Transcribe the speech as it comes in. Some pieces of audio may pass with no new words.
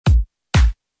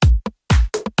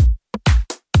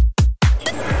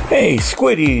Hey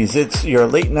Squiddies, it's your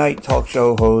late night talk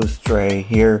show host Dre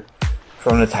here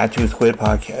from the Tattoo Squid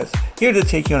podcast, here to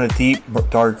take you on a deep,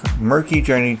 dark, murky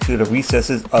journey to the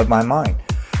recesses of my mind,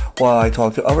 while I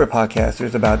talk to other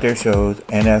podcasters about their shows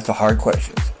and ask the hard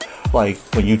questions, like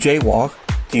when you jaywalk,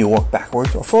 do you walk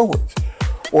backwards or forwards?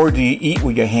 Or do you eat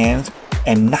with your hands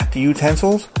and not the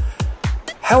utensils?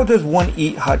 How does one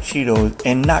eat hot Cheetos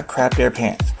and not crap their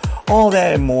pants? All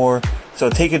that and more, so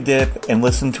take a dip and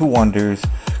listen to wonders.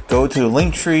 Go to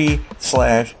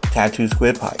Linktree/Tattoo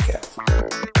Squid Podcast.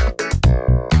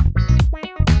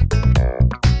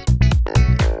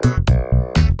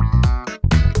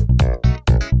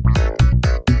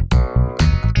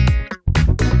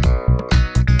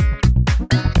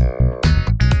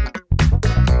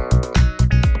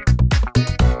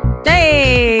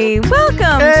 Hey, welcome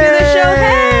to the show.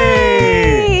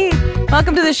 Hey,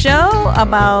 welcome to the show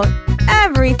about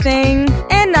everything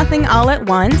and nothing all at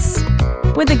once,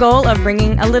 with the goal of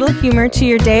bringing a little humor to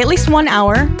your day, at least 1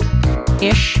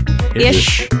 hour-ish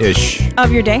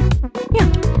of your day.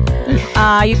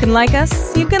 Yeah. You can like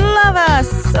us, you can love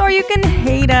us, or you can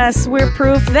hate us. We're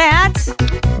proof that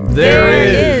there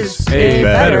is a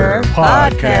better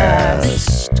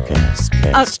podcast.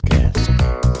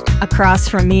 Across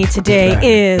from me today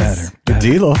is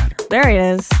Dilo. There he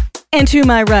is. And to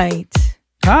my right.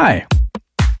 Hi.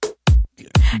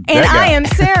 And I am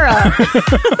Sarah.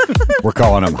 We're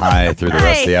calling him high through the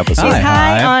rest of the episode. He's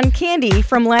high on candy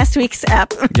from last week's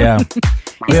ep. Yeah.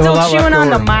 He's still chewing on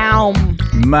the maum.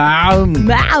 It's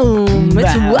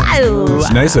wild.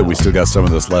 It's nice that we still got some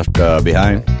of this left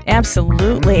behind.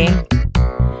 Absolutely.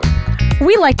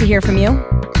 We like to hear from you.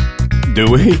 Do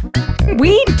we?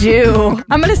 We do.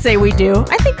 I'm going to say we do.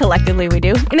 I think collectively we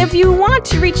do. And if you want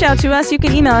to reach out to us, you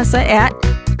can email us at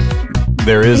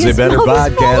There is a better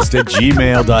podcast at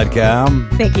gmail.com.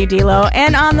 Thank you, Dilo.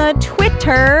 And on the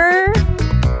Twitter,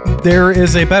 there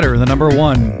is a better, the number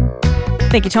one.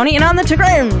 Thank you, Tony. And on the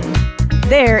Instagram,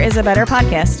 there is a better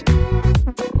podcast.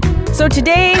 So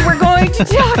today we're going to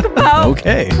talk about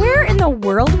where in the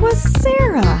world was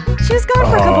Sarah? She was gone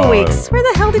for a couple weeks. Where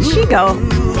the hell did she go?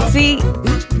 See?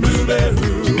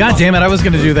 God damn it, I was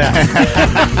going to do that.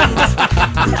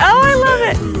 Oh, I love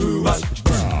it.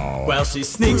 Well, she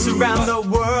sneaks around the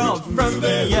world from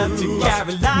India to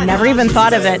Carolina. Never even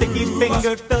thought of it.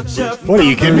 What are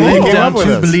you kidding me? You came up with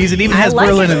this. Belize. It even has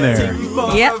Berlin in there.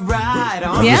 Yep.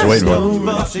 I'm just waiting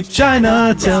for it.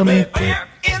 China, tell me. Where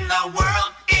in the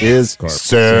world Is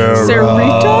Sarah.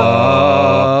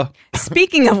 Sarita.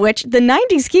 Speaking of which, the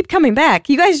 90s keep coming back.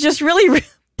 You guys just really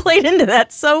played into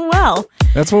that so well.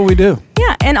 That's what we do.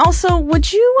 Yeah, and also,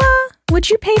 would you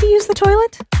pay to use the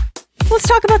toilet? Let's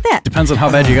talk about that. Depends on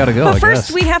how bad you got to go, But I first,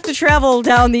 guess. we have to travel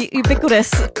down the ubiquitous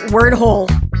Wordhole.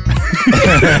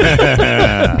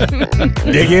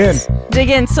 Dig in. Dig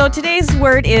in. So today's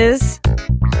word is...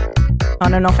 I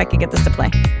don't know if I could get this to play.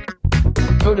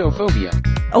 Hodophobia.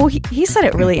 Oh, he said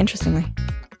it really interestingly.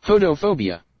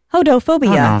 Hodophobia.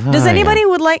 Hodophobia.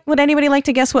 Would anybody like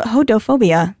to guess what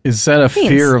hodophobia Is that a means?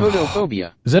 fear of...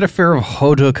 Hodophobia. Is that a fear of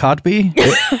Hodokotby?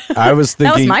 I was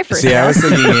thinking... That was my first See, I was guess.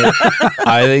 thinking...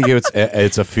 I think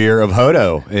it's a fear of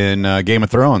Hodo in Game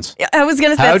of Thrones. Yeah, I was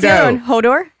going to say that's the other one.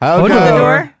 Hodor.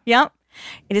 Hodor. Yep.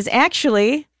 It is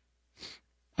actually...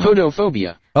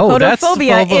 Hodophobia. Oh, that's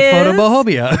Hodophobia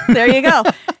photophobia. There you go.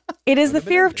 It is the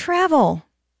fear of travel.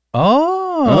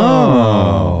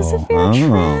 Oh. It's a fear of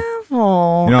travel. You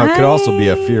know, it could also be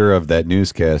a fear of that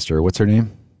newscaster. What's her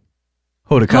name?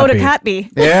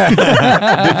 Hodokotby.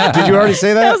 Yeah. Did you already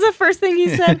say that? That was the first thing he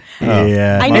said.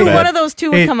 Yeah. I my knew bad. one of those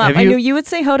two would come up. I knew you would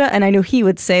say Hoda, and I knew he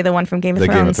would say the one from Game of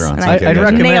Thrones. Game of Thrones. And Okay, I'd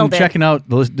recommend nailed it. checking out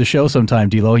the show sometime,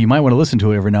 D-Lo. You might want to listen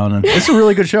to it every now and then. It's a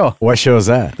really good show. What show is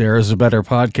that? There is a better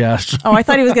podcast. Oh, I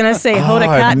thought he was going to say I've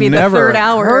Hodokotby, the never third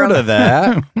hour. heard of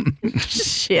that.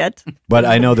 Shit. But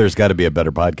I know there's got to be a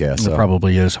better podcast. It So.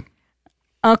 probably is.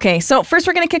 Okay, so first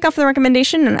we're going to kick off with the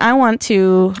recommendation, and I want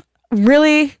to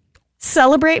really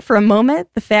celebrate for a moment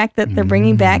the fact that they're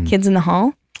bringing back Kids in the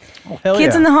Hall.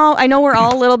 Kids in the Hall. I know we're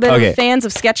all a little bit of fans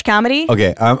of sketch comedy.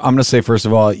 Okay, I'm going to say, first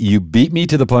of all, you beat me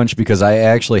to the punch because I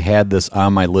actually had this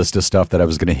on my list of stuff that I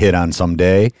was going to hit on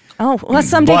someday. Oh, well,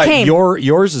 someday But came.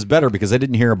 yours is better because I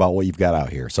didn't hear about what you've got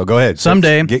out here. So go ahead.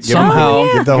 Someday, somehow,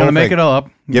 give the I'm whole going to make thing. it all up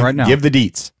right now. Give the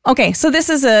deets. Okay, so this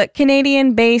is a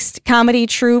Canadian-based comedy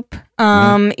troupe.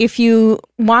 If you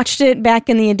watched it back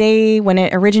in the day when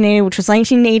it originated, which was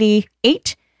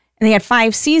 1988, and they had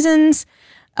 5 seasons.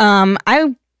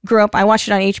 I grew up, I watched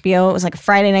it on HBO. It was like a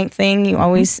Friday night thing.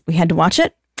 We had to watch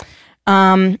it.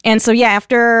 And so, yeah,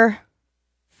 after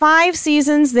 5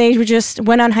 seasons, they just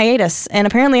went on hiatus. And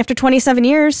apparently after 27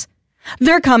 years,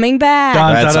 They're coming back.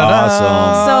 That's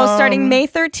awesome. So starting May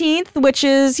 13th, which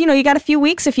is, you got a few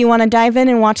weeks if you want to dive in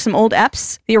and watch some old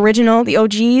eps, the original, the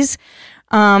OGs.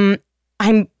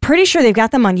 I'm pretty sure they've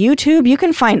got them on YouTube. You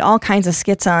can find all kinds of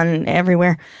skits on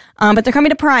everywhere. But they're coming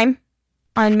to Prime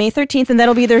on May 13th, and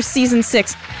that'll be their season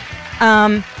 6.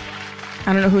 I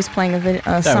don't know who's playing a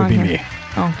That song would be here. me.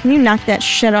 Oh, can you knock that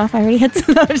shit off? I already hit.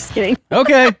 No, I'm just kidding.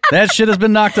 Okay, that shit has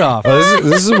been knocked off.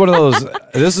 This is one of those.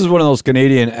 This is one of those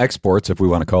Canadian exports, if we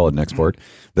want to call it an export,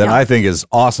 that I think is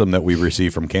awesome that we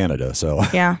receive from Canada. So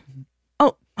Yeah.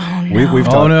 Oh no. we've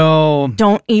Oh talked. no!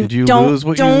 Don't even. Did you don't, lose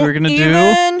what you don't were gonna do?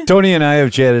 even. Tony and I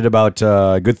have chatted about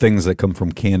good things that come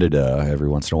from Canada every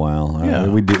once in a while. Yeah.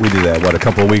 We did that a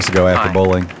couple of weeks ago after Hi.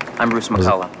 bowling. I'm Bruce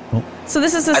McCullough. So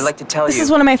this is. I'd like to tell you. This is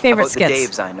one of my favorite about the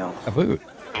skits. Daves I know. A boot.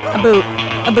 A boot.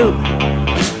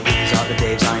 These are the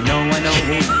Daves I know.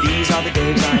 These are the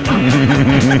Daves I know.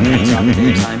 These are the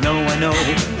Daves I know.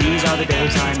 These are the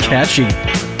Daves I know. Catchy.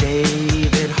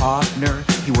 David Hoffner.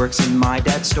 He works in my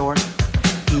dad's store.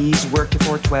 He's worked here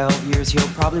for 12 years. He'll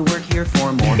probably work here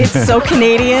for more. It's so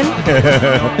Canadian.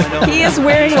 He is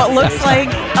wearing what looks like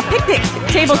a picnic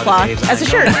tablecloth as a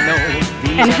shirt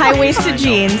and high-waisted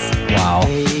jeans. Wow.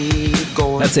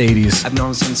 That's 80s. I've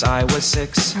known since I was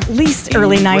 6. At least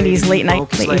early 90s, late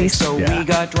 80s. So Yeah. we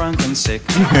got drunk and sick.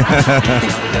 These are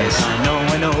the Daves I know.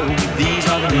 These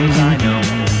are the Daves I know.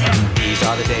 These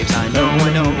are the Daves I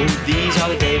know. These are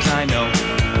the Daves I know.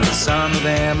 Some of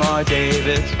them are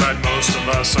Davids, But most of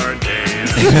us are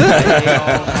Daves. they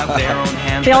all have their own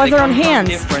hands. They all but have their own come from hands.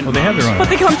 different Well, they have their own. But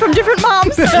they come from different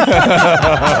moms. These are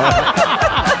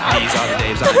the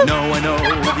Daves I know.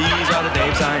 These are the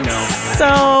Daves I know.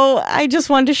 So I just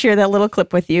wanted to share that little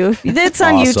clip with you. It's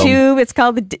on Awesome. YouTube.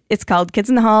 It's called Kids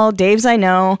in the Hall, Dave's I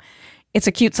Know. It's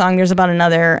a cute song. There's about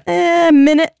another 2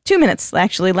 minutes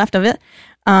actually left of it.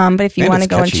 But if you Man, want to it's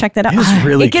go and catchy. check that out, It's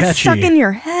really it gets catchy. stuck in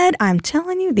your head. I'm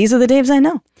telling you, these are the Daves I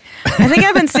know. I think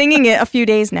I've been singing it a few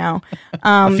days now.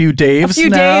 A few Daves A few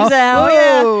now. Daves now,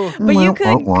 Whoa. yeah. But you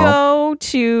could go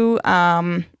to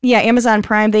Amazon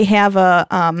Prime. They have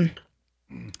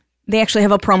they actually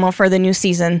have a promo for the new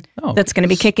season that's going to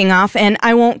be kicking off, and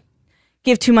I won't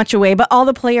give too much away, but all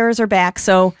the players are back.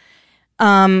 So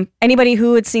anybody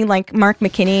who had seen like Mark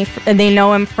McKinney, and they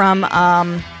know him from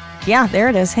there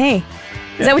it is. Hey.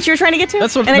 Is that what you were trying to get to?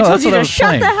 That's what- and I no, told that's you what I to was shut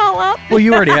playing. the hell up. Well,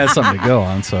 you already had something to go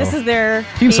on, so. This is their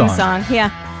Theme theme song. song.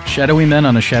 Yeah. Shadowy Men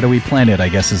on a Shadowy Planet, I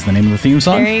guess, is the name of the theme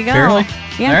song. There you go. Apparently.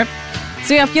 Yeah. All right.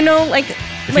 So yeah, if you know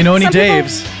If you know any some people-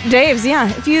 Daves. Daves, yeah.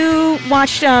 If you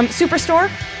watched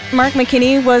Superstore, Mark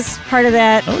McKinney was part of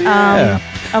that Oh, yeah.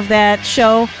 of that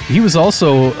show. He was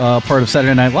also part of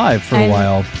Saturday Night Live for a And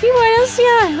while. He was,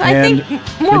 yeah. I And- think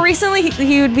more recently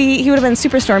he would have been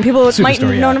Superstore, and people might Superstore,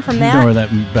 have yeah. known him from You that.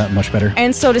 know that much better.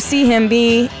 And so to see him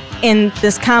be in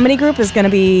this comedy group is going to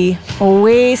be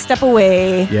a step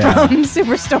away Yeah. from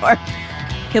Superstore.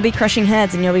 He'll be crushing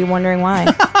heads, and you'll be wondering why.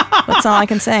 That's all I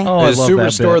can say. Oh, I Is love that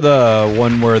Superstore bit. the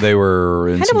one where they were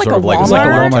in Kind of some like sort a of like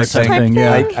Walmart type type thing? thing,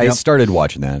 yeah. I Yep. started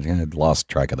watching that. I had lost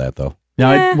track of that though.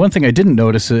 Now, Yeah. one thing I didn't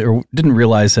notice or didn't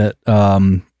realize that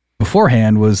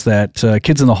beforehand was that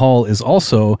Kids in the Hall is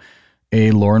also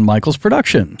a Lorne Michaels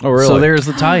production. Oh, really? So there's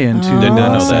the tie-in to Did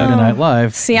not know that. Saturday Night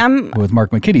Live See, I'm with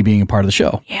Mark McKinney being a part of the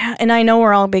show. yeah, and I know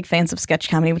we're all big fans of sketch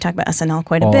comedy. We talk about SNL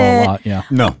quite a Oh, bit. a lot, yeah.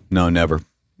 No, never.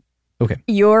 Okay.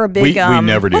 You're a big. We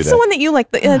never do what's that. the one that you like?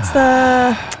 It's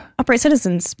the Upright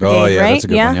Citizens Brigade, Oh, yeah, right? that's a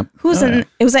good one, yep. Who's in?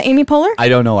 Was that Amy Poehler? I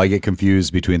don't know. I get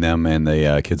confused between them and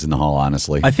the Kids in the Hall.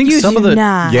 Honestly, I think You some do of the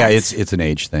not. yeah, it's an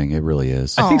age thing. It really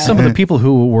is. I think some of the people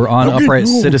who were on Okay, Upright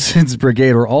cool. Citizens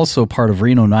Brigade were also part of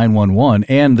Reno 911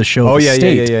 and the show Oh, The yeah, yeah,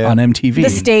 State yeah, yeah. on MTV. The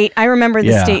State. I remember the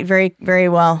Yeah. State very, very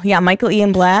well. Yeah, Michael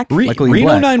Ian Black. Michael Ian Reno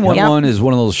Black. 911 is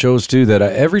one of those shows too that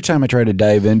every time I try to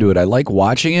dive into it, I like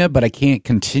watching it, but I can't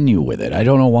continue with it. I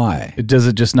don't know why. Does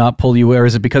it just not pull you, or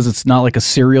is it because it's not like a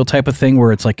serial type of thing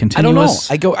where it's like I don't continuous?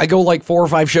 know. I go like 4 or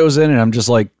 5 shows in, and I'm just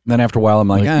like. Then after a while, I'm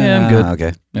like, yeah, I'm good.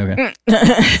 Okay. Okay.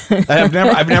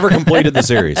 I've never completed the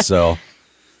series, so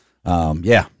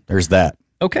yeah, there's that.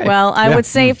 Okay. Well, I Yeah. would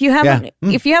say if you haven't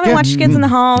Yeah. if you haven't watched Kids in the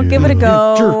Hall, give it a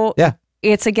go. Sure. Yeah.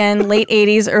 It's again late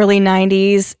 80s, early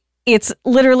 90s. It's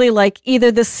literally like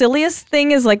either the silliest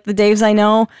thing is like the Daves I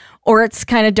know, or it's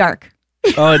kind of dark.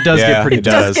 Oh, it does get pretty it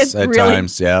dark. does get at really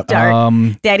times. Yeah. dark.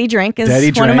 Daddy Drink is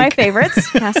Daddy one of my Drink. favorites.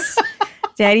 Yes.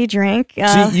 Daddy Drink.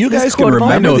 See, you is guys can quotable.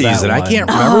 I know remember that these, and I one. can't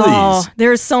remember Oh, these.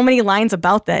 there's so many lines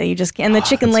about that. You just can't. And the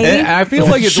chicken lady. And I feel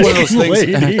like it's one of those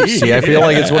things. See, I feel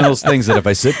like it's one of those things that if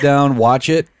I sit down, watch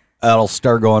it, I'll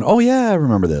start going, "Oh yeah, I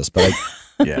remember this." But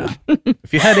Yeah.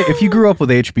 If you grew up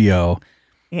with HBO,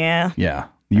 Yeah. yeah,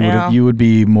 You would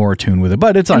be more attuned with it,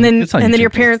 but it's on. It's on and then YouTube. your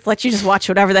parents let you just watch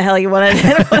whatever the hell you wanted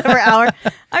at whatever hour.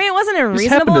 I mean, it wasn't a Just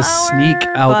reasonable happened to hour.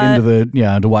 sneak out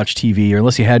into to watch TV, or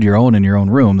unless you had your own in your own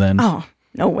room, then. Oh,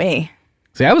 no way.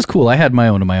 See, I was cool. I had my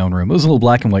own in my own room. It was a little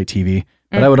black and white TV,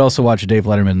 but I would also watch Dave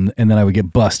Letterman, and then I would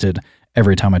get busted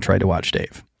every time I tried to watch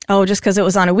Dave. Oh, just because it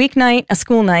was on a weeknight, a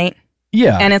school night.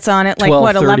 Yeah. And it's on at like,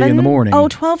 what, 11? in the morning. Oh,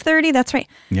 12:30? That's right.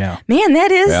 Yeah. Man, that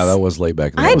is... Yeah, that was late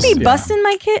back then. I'd be busting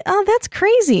my kid. Oh, that's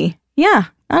crazy. Yeah,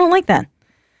 I don't like that.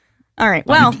 All right,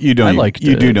 well... You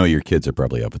do know your kids are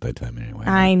probably up at that time anyway.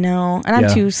 I know. And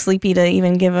I'm too sleepy to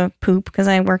even give a poop because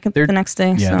I work the next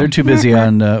day. Yeah, so. they're too busy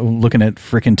on looking at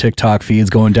freaking TikTok feeds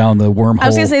going down the wormhole. I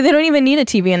was going to say, they don't even need a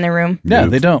TV in their room. Yeah,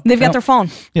 they don't. They've got their phone.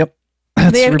 Yep.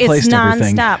 It's replaced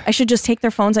everything. nonstop. I should just take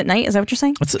their phones at night. Is that what you're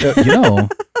saying? It's,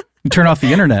 you turn off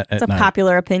the internet at It's a night.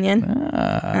 popular opinion.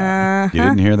 You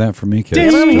didn't hear that from me, kids.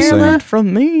 Didn't Just hear saying. that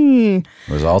from me. It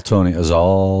was all Tony. It was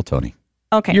all Tony.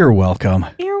 Okay. You're welcome.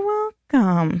 You're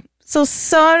welcome. So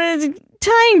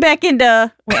tying back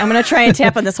into... Wait, I'm going to try and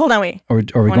tap on this. Hold on, wait. Are we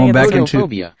Wanna going get back this? into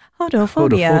Hodophobia.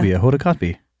 Hodophobia.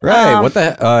 Hodophobia. Right. What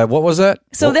the? What was that?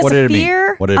 So what that's did it mean?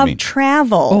 fear What did it mean? of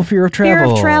travel. Oh, fear of travel.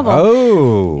 Fear of travel.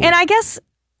 Oh. And I guess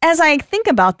as I think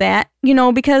about that,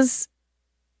 because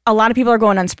a lot of people are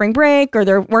going on spring break or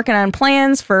they're working on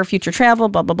plans for future travel,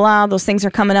 blah, blah, blah. Those things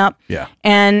are coming up. Yeah.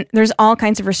 And there's all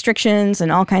kinds of restrictions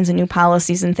and all kinds of new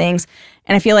policies and things.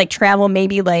 And I feel like travel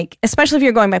maybe like, especially if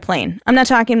you're going by plane. I'm not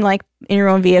talking like in your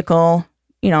own vehicle,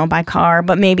 by car,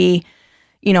 but maybe,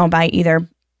 by either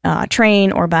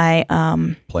train or by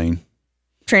Plane.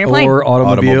 train or plane. Or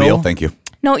automobile. Thank you.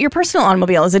 No, your personal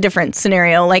automobile is a different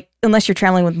scenario. Like unless you're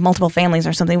traveling with multiple families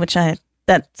or something, which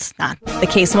that's not the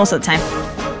case most of the time.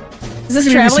 Is this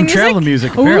Should be traveling some traveling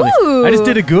music, apparently. Ooh. I just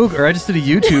did a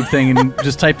YouTube thing and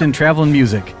just typed in traveling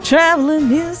music. Traveling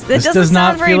music. That This doesn't does not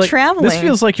sound very feel like, traveling. This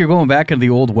feels like you're going back into the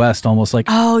Old West, almost like.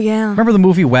 Oh yeah. Remember the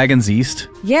movie Wagons East?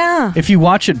 Yeah. If you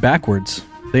watch it backwards,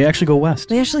 they actually go west.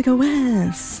 They actually go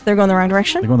west. They're going the wrong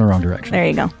direction. They go in the wrong direction. There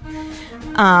you go.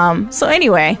 So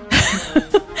anyway,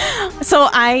 so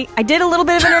I did a little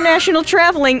bit of international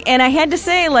traveling, and I had to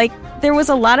say, like, there was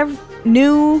a lot of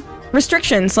new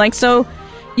restrictions. Like, so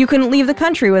you couldn't leave the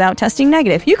country without testing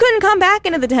negative. You couldn't come back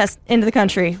into the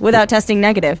country without testing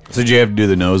negative. So did you have to do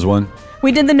the nose one?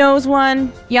 We did the nose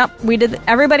one. Yep, we did.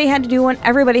 Everybody had to do one.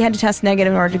 Everybody had to test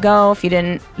negative in order to go. If you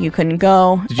didn't, you couldn't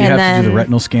go. Did you have to do the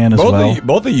retinal scan as well?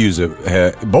 Both of you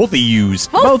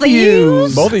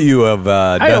have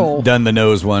done the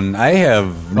nose one. I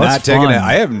have not taken it.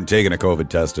 I haven't taken a COVID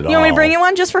test at all. You want me to bring you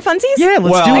one just for funsies? Yeah,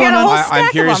 let's do I it. got a whole stack I'm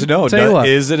of curious to them. know. Tell you what.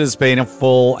 Is it as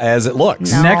painful as it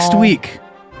looks? No. Next week,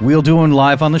 we'll do one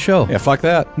live on the show. Yeah, fuck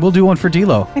that. We'll do one for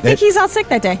D-Lo. I think he's out sick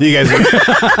that day. You guys.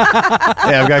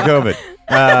 Yeah, I've got COVID.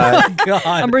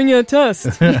 I'm bringing you a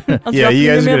test. Yeah, you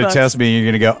guys are going to test me and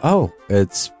you're going to go, oh,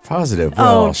 it's positive.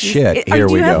 Oh, geez. shit. Here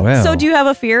we go. Wow. So do you have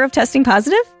a fear of testing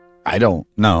positive? I don't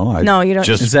know. No, you don't.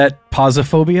 Is that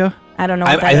posophobia? I don't know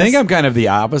what that I think is. I'm kind of the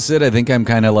opposite. I think I'm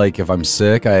kind of like, if I'm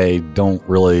sick, I don't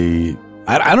really,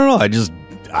 I don't know.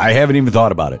 I haven't even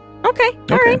thought about it. Okay.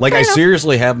 All right. Like, fair I enough.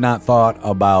 seriously have not thought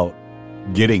about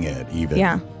getting it even.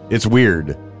 Yeah. It's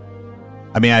weird.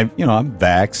 I mean, I'm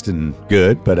vaxxed and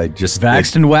good, but I just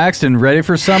Vaxxed and waxed and ready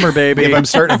for summer, baby. if I'm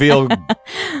starting to feel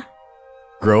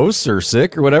gross or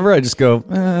sick or whatever, I just go,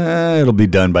 it'll be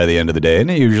done by the end of the day, and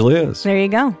it usually is. There you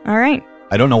go. All right.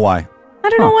 I don't know why. I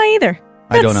don't know why either.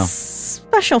 I don't know.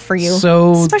 Special for you.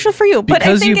 So, special for you. But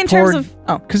I think in terms of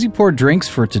because you poured drinks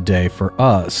for today for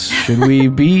us, should we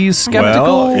be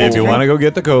skeptical? Well, if you want to go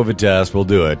get the COVID test, we'll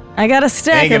do it. I got a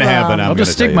stack Ain't gonna of happen. them. I'll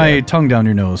just stick my tongue down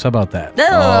your nose. How about that?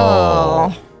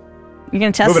 Oh. You're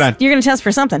gonna test. Moving on. You're gonna test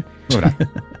for something. Moving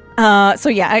on. So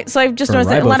yeah. So I've just For noticed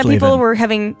that a lot of riboflavin. people were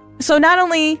having. So not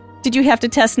only did you have to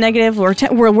test negative,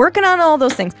 we're working on all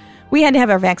those things. We had to have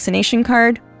our vaccination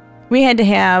card. We had to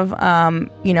have,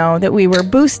 that we were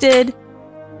boosted.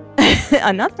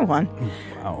 Another one.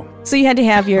 Wow. So you had to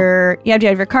have your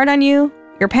card on you,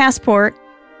 your passport.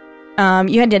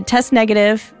 You had to test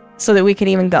negative so that we could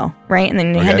even go, right? And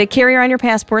then you had to carry around your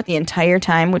passport the entire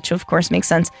time, which of course makes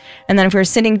sense. And then if we were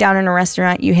sitting down in a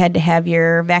restaurant, you had to have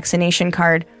your vaccination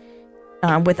card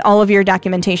with all of your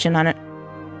documentation on it.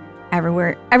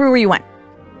 Everywhere you went.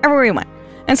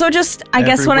 And so just, I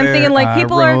guess what I'm thinking, like,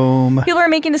 people are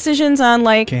making decisions on,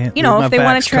 like, Can't if they leave my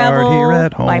want to vax card here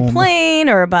at travel by home. plane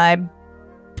or by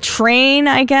train,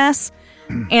 I guess.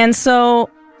 And so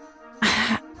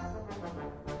I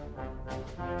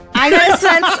got a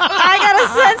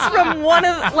sense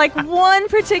from one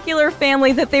particular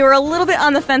family that they were a little bit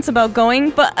on the fence about going,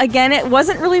 but again, it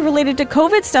wasn't really related to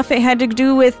COVID stuff. It had to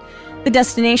do with the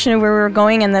destination where we were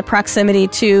going and the proximity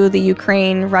to the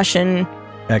Ukraine-Russian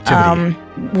Activity.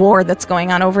 war that's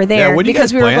going on over there. Yeah, when you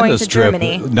because guys we were planned going this to trip,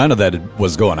 Germany. none of that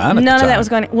was going on at None the of that time. was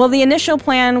going. Well, the initial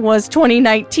plan was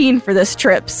 2019 for this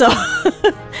trip, so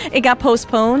it got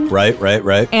postponed.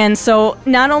 Right. And so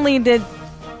not only did,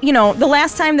 the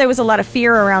last time there was a lot of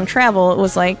fear around travel, it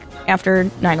was like after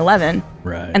 9/11.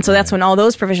 Right. And so that's when all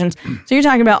those provisions. So you're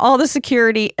talking about all the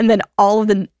security and then all of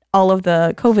the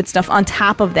COVID stuff on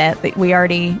top of that we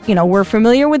already, we're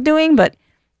familiar with doing, but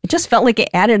it just felt like it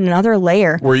added another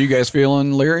layer. Were you guys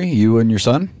feeling leery, you and your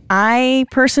son? I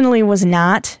personally was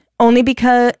not,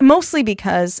 mostly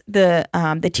because the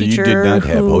teacher. So you did not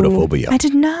have hodophobia. I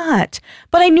did not,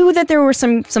 but I knew that there were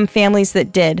some families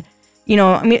that did.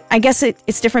 I guess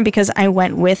it's different because I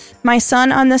went with my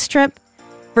son on this trip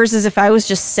versus if I was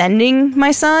just sending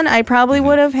my son, I probably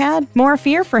would have had more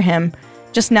fear for him,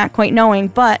 just not quite knowing.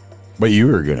 But you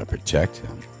were going to protect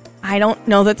him. I don't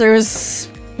know that there's,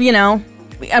 you're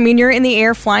in the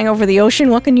air flying over the ocean.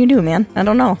 What can you do, man? I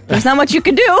don't know. There's not much you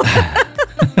can do.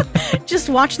 Just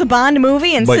watch the Bond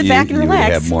movie and sit back and relax.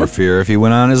 You would have more fear if he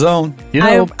went on his own.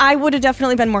 I would have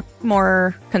definitely been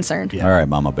more concerned. Yeah. All right,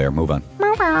 Mama Bear, move on.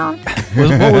 What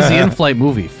was the in-flight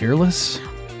movie? Fearless?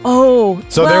 Oh.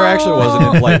 So there actually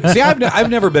wasn't in flight. See,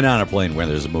 I've never been on a plane where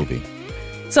there's a movie.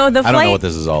 So the flight, I don't know what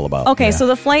this is all about. Okay, so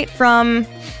the flight from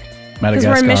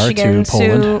Madagascar we're in Michigan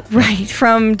to Poland.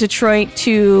 from Detroit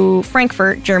to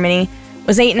Frankfurt, Germany,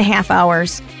 was 8.5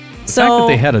 hours. The fact that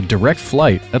they had a direct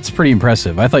flight, that's pretty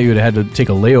impressive. I thought you would have had to take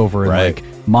a layover in like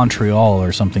Montreal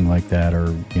or something like that,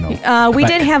 or we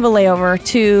did have a layover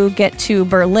to get to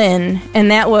Berlin,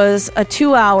 and that was a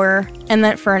 2-hour, and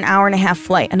then for an hour-and-a-half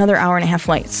flight, another hour-and-a-half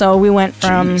flight. So we went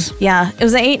from it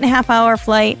was an 8.5-hour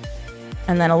flight,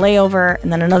 and then a layover,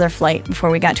 and then another flight before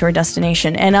we got to our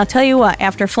destination. And I'll tell you what,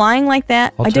 after flying like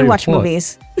that, I did watch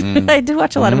movies. I did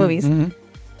watch a lot of movies.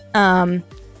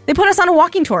 They put us on a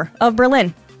walking tour of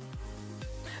Berlin.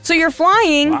 So you're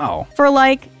flying for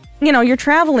you're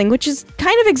traveling, which is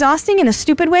kind of exhausting in a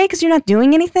stupid way because you're not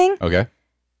doing anything. Okay.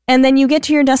 And then you get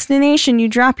to your destination, you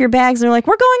drop your bags, and they're like,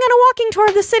 we're going on a walking tour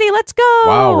of the city. Let's go.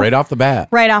 Wow, right off the bat.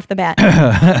 Right off the bat.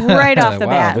 Right off the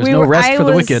bat. There's no rest for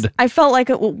the wicked. I felt like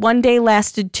one day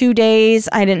lasted 2 days.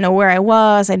 I didn't know where I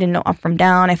was. I didn't know up from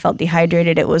down. I felt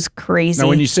dehydrated. It was crazy. Now,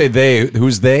 when you say they,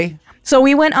 who's they? So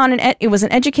we went on it was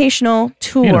an educational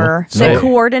tour that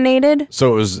coordinated.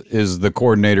 So is the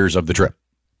coordinators of the trip.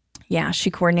 Yeah, she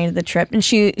coordinated the trip, and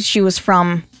she was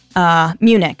from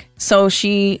Munich. So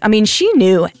she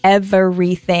knew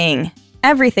everything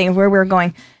of where we were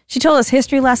going. She told us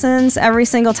history lessons every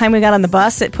single time we got on the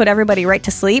bus. It put everybody right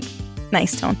to sleep.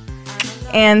 Nice tone.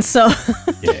 And so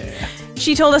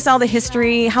she told us all the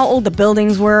history, how old the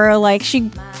buildings were. Like,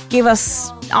 she gave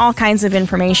us all kinds of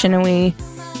information, and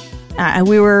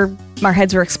our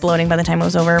heads were exploding by the time it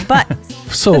was over. But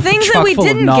so the things that we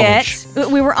didn't get,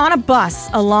 we were on a bus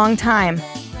a long time.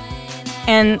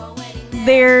 And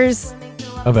there's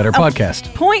a better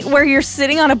podcast point where you're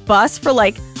sitting on a bus for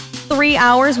like 3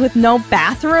 hours with no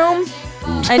bathroom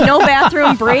and no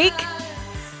bathroom break.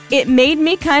 It made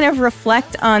me kind of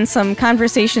reflect on some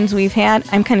conversations we've had.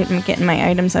 I'm kind of getting my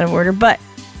items out of order, but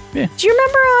do you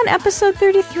remember on episode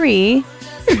 33?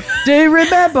 Do you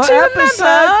remember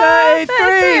episode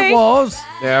 33 was?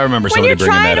 Yeah, I remember when somebody you're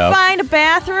bringing trying that to up. find a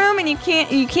bathroom and you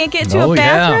can't get to a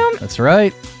bathroom. Yeah, that's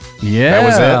right. Yeah, that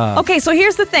was it. Okay, so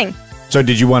here's the thing. So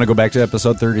did you want to go back to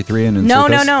episode 33 and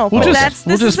insert this? No. We'll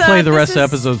just play the rest of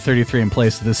episode 33 in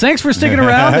place of this. Thanks for sticking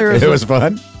around. It was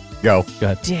fun. Go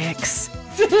ahead. Dicks.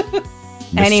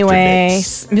 Anyway,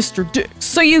 Mr. Dicks.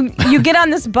 So you get on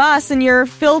this bus and you're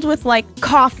filled with like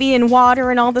coffee and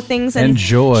water and all the things. And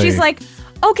enjoy. She's like,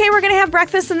 okay, we're going to have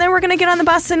breakfast and then we're going to get on the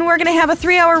bus and we're going to have a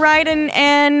 3-hour ride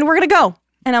and we're going to go.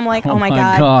 And I'm like, oh my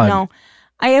God, no.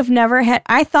 I have never had,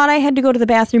 I thought I had to go to the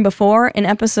bathroom before in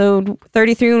episode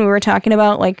 33 when we were talking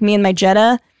about like me and my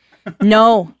Jetta.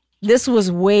 No, this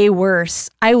was way worse.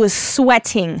 I was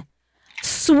sweating.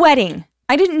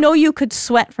 I didn't know you could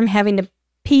sweat from having to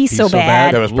pee so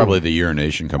bad. That was probably the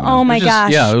urination coming out. Oh my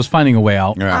gosh. Yeah, it was finding a way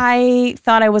out. Yeah. I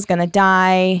thought I was going to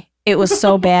die. It was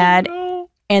so bad.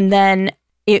 And then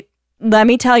let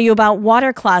me tell you about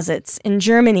water closets in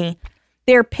Germany.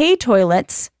 They're pay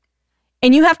toilets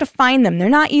and you have to find them. They're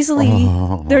not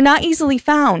easily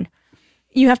found.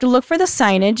 You have to look for the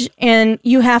signage and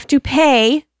you have to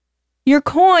pay your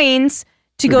coins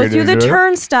to go through the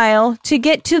turnstile to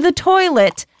get to the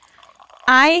toilet.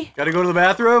 Gotta go to the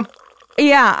bathroom?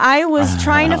 Yeah, I was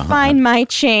trying to find my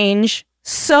change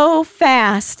so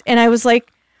fast. And I was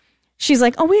like, she's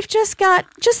like, oh,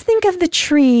 just think of the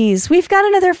trees. We've got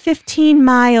another 15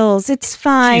 miles. It's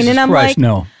fine. Jesus and I'm Christ, like,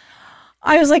 no.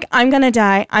 I was like, I'm going to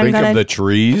die. Think of the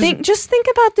trees? Just think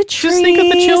about the trees. Just think of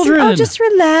the children. Oh, just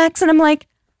relax. And I'm like,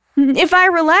 if I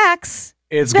relax,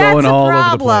 It's that's going a all over the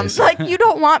problem. place. Like, you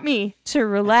don't want me to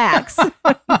relax.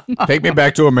 Take me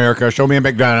back to America. Show me a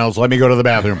McDonald's. Let me go to the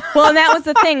bathroom. Well, and that was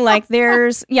the thing. Like,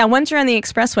 once you're on the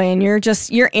expressway and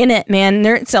you're in it, man,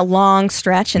 it's a long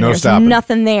stretch and No there's stopping.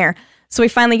 nothing there. So we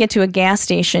finally get to a gas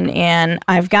station and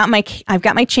I've got my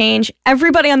change.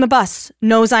 Everybody on the bus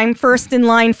knows I'm first in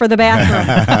line for the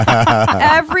bathroom.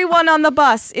 Everyone on the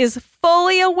bus is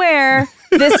fully aware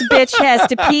this bitch has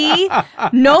to pee.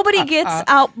 Nobody gets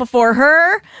out before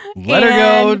her. Let her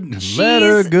go. Let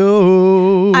her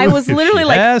go. I was literally She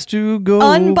like has to go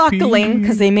unbuckling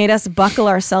because they made us buckle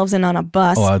ourselves in on a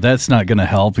bus. Oh, that's not going to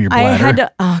help your I bladder. had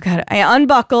to. Oh god! I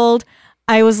unbuckled.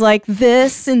 I was like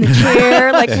this in the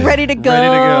chair, like ready to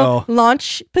go,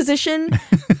 launch position,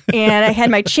 and I had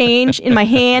my change in my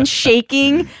hand,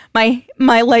 shaking. My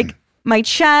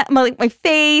chest, my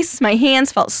face, my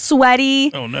hands felt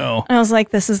sweaty. Oh no! And I was like,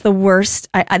 this is the worst.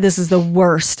 This is the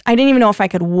worst. I didn't even know if I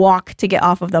could walk to get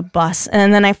off of the bus,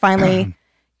 and then I finally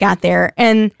got there,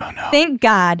 and thank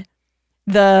God,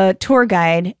 the tour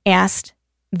guide asked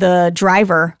the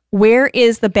driver, where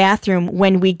is the bathroom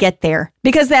when we get there?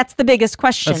 Because that's the biggest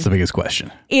question. That's the biggest question.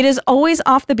 It is always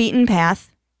off the beaten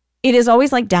path. It is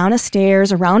always like down a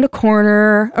stairs, around a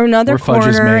corner, or another Where fudge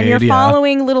is corner, and you're made, yeah.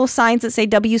 following little signs that say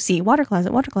WC, water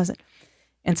closet, water closet.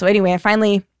 And so anyway,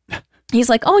 he's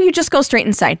like, oh, you just go straight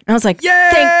inside. And I was like,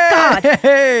 thank God.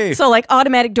 Hey! So like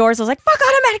automatic doors, I was like, fuck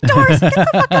automatic doors. Get the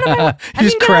fuck out of my way. You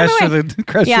just crashed through the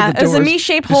doors. It was a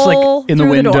me-shaped Just like hole in the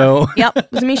through window. door. Yep,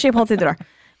 it was a me-shaped hole through the door.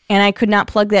 And I could not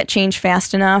plug that change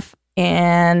fast enough.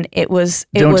 And it was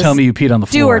Don't tell me you peed on the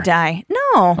floor. do or die.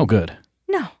 No. Oh, good.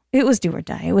 No, it was do or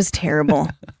die. It was terrible.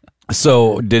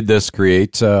 So, did this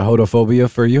create hodophobia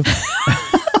for you?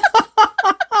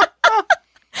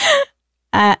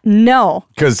 No.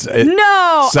 Because it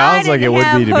No. sounds like it would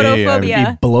be to me.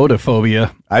 Hodophobia.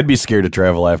 Bloatophobia. I'd be scared to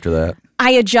travel after that.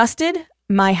 I adjusted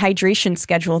my hydration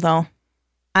schedule, though.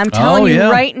 I'm telling you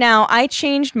right now, I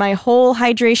changed my whole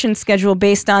hydration schedule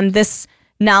based on this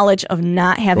knowledge of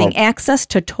not having access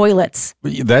to toilets.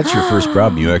 That's your first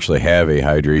problem. You actually have a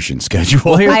hydration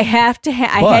schedule. I had to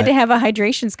have a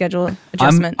hydration schedule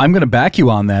adjustment. I'm going to back you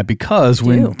on that because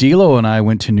when D'Lo and I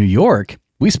went to New York,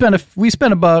 we spent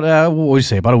about what would you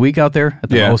say, about a week out there at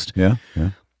the most. Yeah.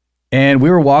 And we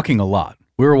were walking a lot.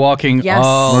 We were walking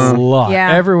a lot.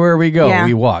 Yeah. Everywhere we go, Yeah.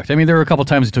 we walked. I mean, there were a couple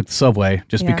times we took the subway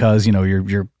just because,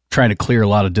 you're trying to clear a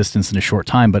lot of distance in a short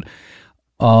time. But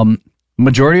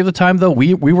majority of the time, though,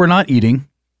 we were not eating.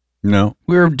 No.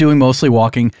 We were doing mostly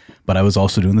walking, but I was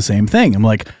also doing the same thing. I'm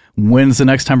like, when's the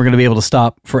next time we're going to be able to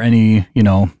stop for any,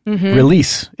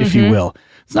 release, if you will?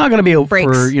 It's not going to be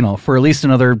for at least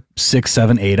another 6,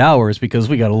 7, 8 hours because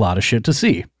we got a lot of shit to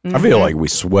see. I feel like we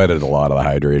sweated a lot of the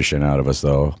hydration out of us,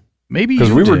 though. Maybe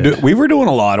because we were doing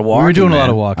a lot of walking. We were doing a lot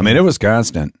of walking. I mean, it was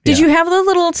constant. Did you have the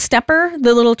little stepper,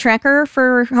 the little tracker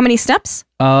for how many steps?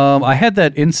 I had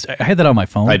that on my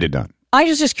phone. I did not. I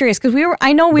was just curious because we were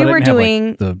didn't doing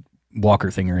have, the walker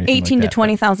thing or anything 18 like to that.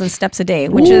 20,000 steps a day,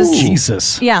 which is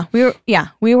Jesus. Yeah,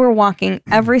 we were walking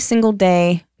every single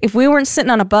day. If we weren't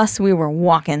sitting on a bus, we were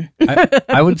walking.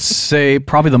 I would say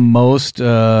probably the most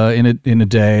in a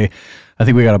day. I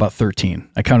think we got about 13.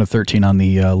 I counted 13 on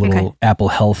the little Apple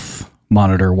Health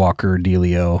monitor walker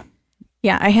dealio.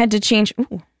 Yeah, I had to change.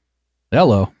 Ooh.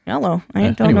 Hello.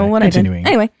 I don't know what continuing. I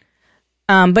did.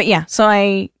 Anyway, but yeah, so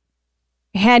I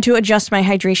had to adjust my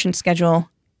hydration schedule.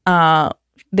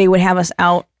 They would have us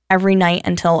out every night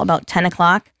until about 10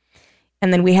 o'clock.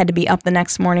 And then we had to be up the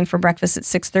next morning for breakfast at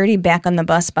 6:30, back on the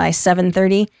bus by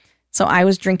 7:30. So I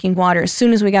was drinking water. As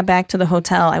soon as we got back to the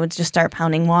hotel, I would just start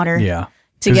pounding water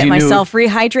to get myself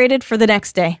rehydrated for the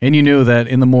next day. And you knew that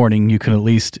in the morning you could at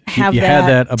least have you had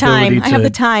that ability time. I have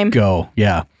the time. Go.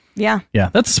 Yeah. Yeah.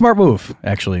 Yeah. That's a smart move,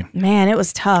 actually. Man, it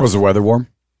was tough. Was the weather warm?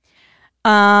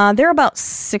 They're about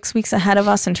 6 weeks ahead of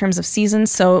us in terms of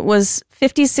seasons. So it was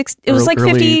 56. It was like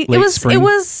 50. Late spring? It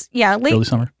was late early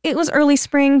summer. It was early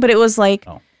spring, but it was like,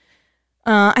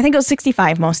 I think it was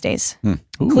 65 most days.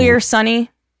 Clear, sunny.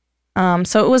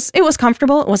 So it was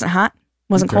comfortable. It wasn't hot.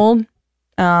 It wasn't cold.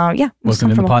 Yeah. It was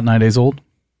Wasn't in the pot 9 days old?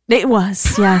 It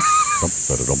was, yes.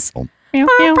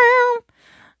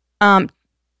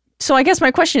 So I guess my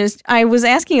question is, I was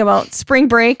asking about spring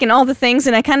break and all the things,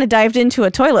 and I kind of dived into a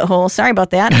toilet hole. Sorry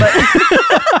about that. But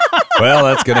Well,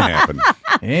 that's going to happen.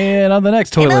 And on the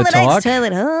next toilet talk.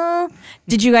 toilet hole.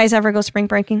 Did you guys ever go spring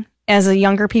breaking? as a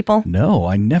younger people? No,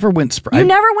 I never went. You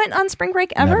never went on spring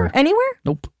break ever? Never. Anywhere?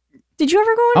 Nope. Did you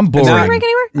ever go on I'm boring. spring break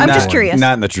anywhere? I'm just curious.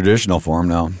 Not in the traditional form,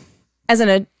 no. As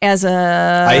a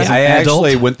I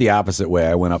actually went the opposite way.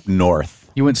 I went up north.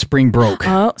 You went spring broke.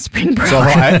 Oh, spring break. So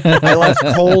I left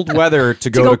cold weather to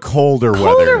go to colder weather.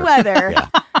 Colder weather.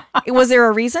 Was there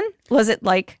a reason? Was it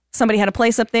like somebody had a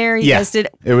place up there? You guys did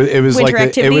it was winter like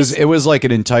activities? it was like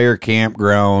an entire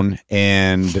campground,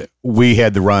 and we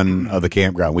had the run of the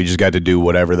campground. We just got to do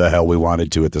whatever the hell we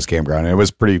wanted to at this campground. And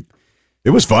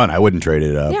it was fun. I wouldn't trade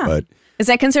it up. Yeah. But is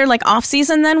that considered like off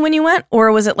season then when you went,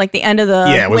 or was it like the end of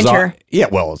the winter?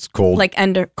 Well, it's cold. Like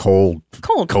cold.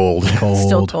 Cold.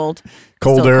 Still cold.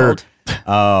 Colder.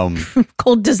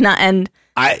 Cold does not end.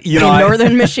 In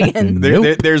northern Michigan.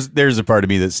 There's a part of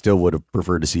me that still would have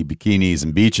preferred to see bikinis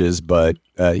and beaches, but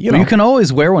you can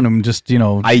always wear one and just sit in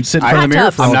front of the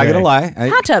mirror. I'm not gonna lie.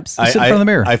 Hot tubs. Sit in front of the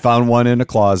mirror. I found one in a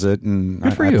closet and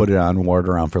I put it on and wore it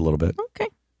around for a little bit. Okay.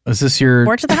 Is this your?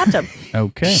 More to the hot tub.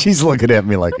 Okay. She's looking at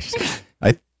me like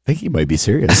I think you might be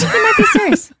serious. You might be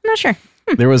serious. I'm not sure.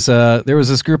 There was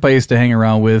this group I used to hang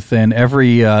around with, and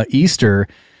every Easter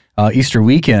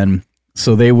weekend.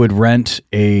 So they would rent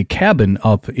a cabin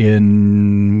up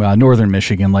in northern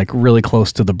Michigan, like really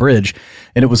close to the bridge,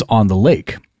 and it was on the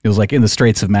lake. It was like in the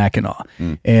Straits of Mackinac,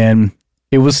 and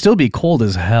it would still be cold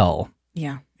as hell.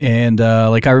 Yeah. And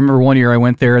like I remember one year I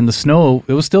went there, and the snow,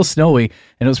 it was still snowy,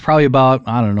 and it was probably about,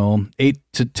 I don't know, 8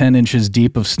 to 10 inches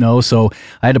deep of snow. So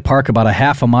I had to park about a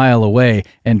half a mile away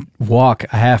and walk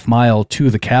a half mile to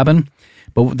the cabin.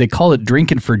 But they call it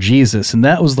drinking for Jesus, and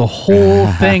that was the whole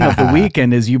thing of the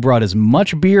weekend. Is you brought as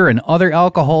much beer and other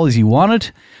alcohol as you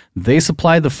wanted. They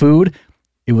supplied the food.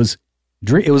 It was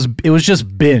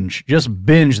just binge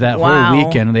that whole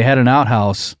weekend, and they had an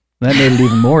outhouse. That made it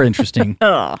even more interesting.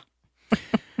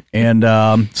 And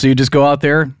so you just go out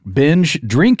there, binge,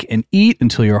 drink, and eat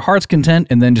until your heart's content,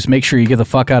 and then just make sure you get the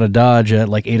fuck out of Dodge at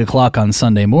like 8 o'clock on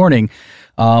Sunday morning.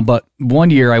 But one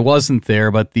year I wasn't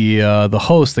there, but the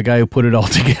host, the guy who put it all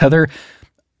together,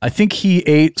 I think he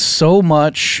ate so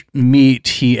much meat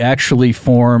he actually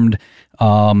formed.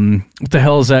 What the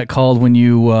hell is that called when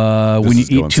you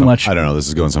eat too much? I don't know. This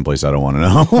is going someplace I don't want to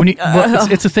know.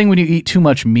 It's a thing when you eat too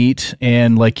much meat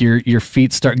and like your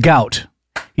feet start gout.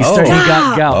 He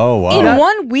got gout. Oh, wow. In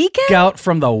one weekend? Gout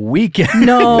from the weekend.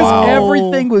 No. Wow.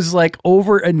 Everything was like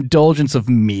overindulgence of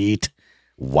meat.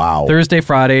 Wow. Thursday,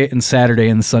 Friday, and Saturday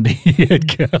and Sunday he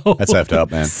had gout. That's effed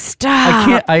up, man.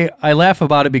 Stop. I laugh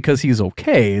about it because he's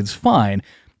okay. It's fine.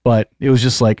 But it was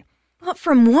just like. What,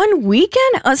 from one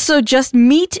weekend? So just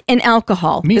meat and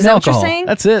alcohol. Meat Is and that alcohol. what you're saying?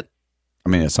 That's it. I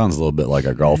mean, it sounds a little bit like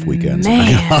a golf weekend.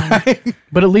 Man.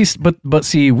 But at least, but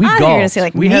see, we I thought you were gonna golfed. say,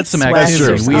 like, we meat had some sweats.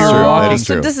 activities. That's We true. were That's walking. true.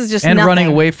 So this is just And nothing. running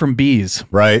away from bees.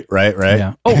 Right.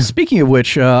 Yeah. Oh, speaking of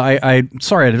which, I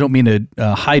sorry, I don't mean to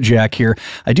hijack here.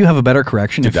 I do have a better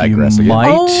correction. If you digress again. might,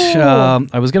 Oh.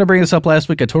 I was going to bring this up last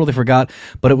week. I totally forgot,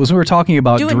 but it was we were talking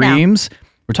about Do it now. dreams.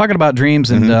 We're talking about dreams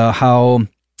and how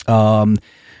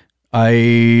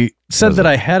I said that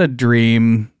I had a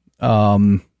dream.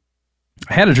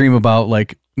 I had a dream about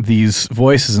like these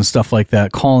voices and stuff like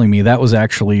that calling me. That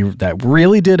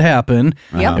really did happen.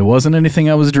 Yep. It wasn't anything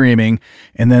I was dreaming.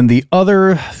 And then the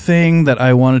other thing that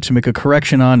I wanted to make a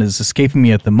correction on is escaping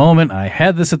me at the moment. I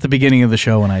had this at the beginning of the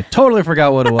show and I totally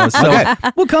forgot what it was. So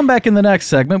we'll come back in the next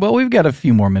segment, but we've got a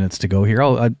few more minutes to go here.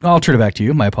 I'll turn it back to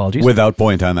you. My apologies. Without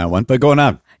point on that one, but going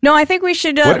on. No, I think we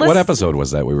should. What episode was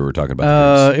that we were talking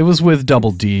about? It was with Double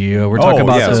D. We're talking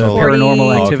about the 40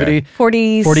 paranormal activity.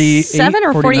 47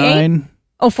 or 48?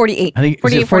 Oh, 48. I think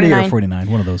 48, 48 or 49.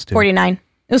 49, one of those two. 49. It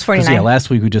was 'Cause, 49. yeah,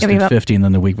 last week we just Give me did up. 50 and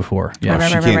then the week before. Yeah. Right,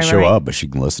 She right, can't right, show right. up, but she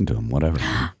can listen to them. Whatever.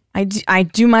 I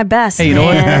do my best. Hey, you know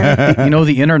man. what? You know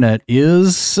the internet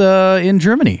is in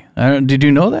Germany. Did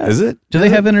you know that? Is it? Do they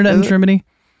have internet in Germany?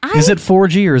 Is it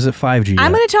 4G or is it 5G?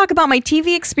 I'm going to talk about my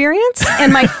TV experience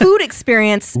and my food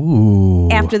experience Ooh.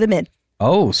 after the mid.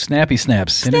 Oh, snappy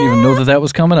snaps. I didn't even know that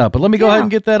was coming up. But let me go ahead and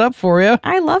get that up for you.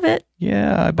 I love it.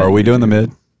 Yeah. I bet Are we doing the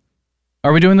mid?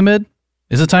 Are we doing the mid?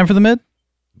 Is it time for the mid?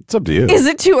 It's up to you. Is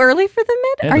it too early for the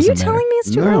mid? It Are you doesn't matter. telling me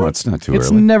it's too No, early? it's not too It's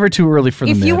early. never too early for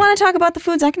the If mid. you want to talk about the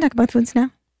foods, I can talk about the foods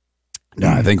now. No,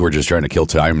 I think we're just trying to kill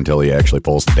time until he actually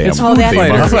pulls the damn It's Oh, that's Food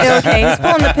fighters. okay. He's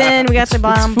pulling the pin. We got the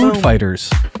bomb. Food Boom. fighters.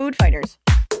 Food fighters.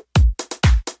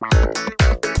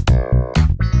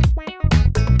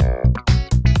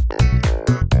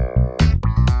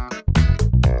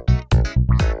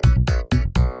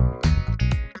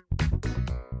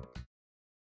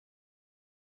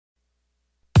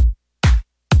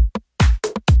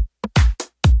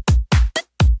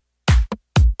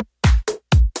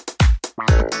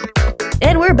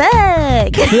 And we're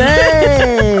back.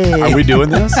 Are we doing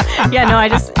this? Yeah, no,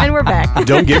 and we're back.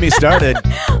 Don't get me started.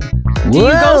 Do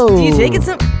you take it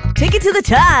to the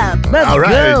top? Let's All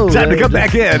right, go. time to come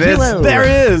back in. There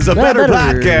is a better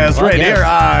podcast right here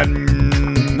on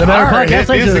The Better our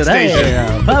Podcast hit music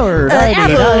station. Powered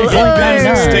Apple, Music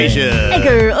or station.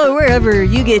 Anchor, or wherever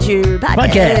you get your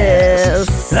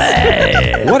podcasts.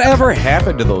 Whatever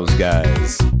happened to those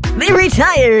guys? They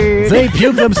retired. They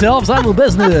puked themselves out of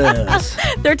business.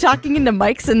 They're talking into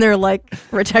mics in their like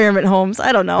retirement homes.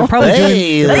 I don't know. They're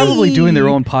probably doing their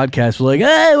own podcast. Like,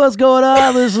 hey, what's going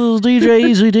on? This is DJ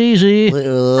Easy Deasy.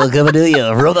 Coming to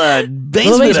you from the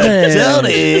basement of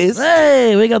Tony's.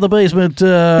 Hey, we got the basement.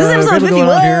 This is episode going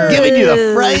on 51. here. Giving you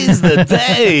the phrase that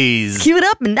pays. Cue it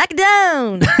up and knock it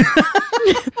down.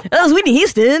 That was Whitney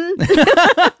Houston.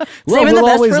 Saving the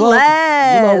best for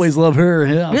last. We'll always love her.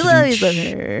 Yeah. We'll always love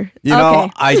her. You know,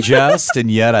 Okay. I just and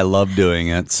yet I love doing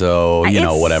it. So,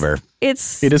 whatever. It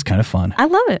is kind of fun. I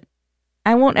love it.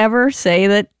 I won't ever say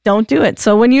that don't do it.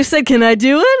 So when you said, can I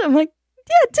do it? I'm like,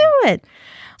 yeah, do it.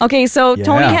 Okay, so Yeah.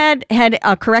 Tony had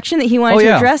a correction that he wanted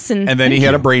to address, and then he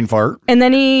had a brain fart. and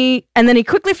then he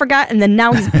quickly forgot, and then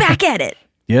now he's back at it.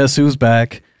 Yes, who's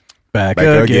back? Back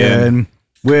Back again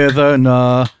with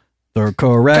another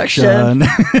correction.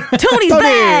 Tony's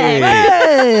back.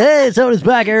 Hey, Tony's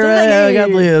back here. I got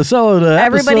the soda.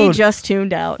 Everybody episode just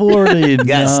tuned out. 49.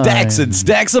 Got stacks and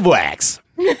stacks of wax.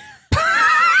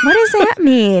 What does that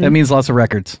mean? That means lots of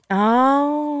records.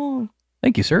 Oh.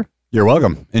 Thank you, sir. You're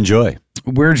welcome. Enjoy.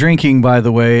 We're drinking, by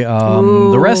the way,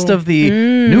 the rest of the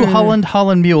New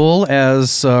Holland Mule,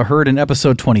 as heard in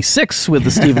episode 26 with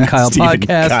the Steve and Kyle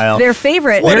podcast. Kyle. Their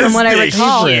favorite, What from is what I this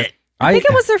recall. shit? I think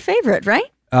it was their favorite, right?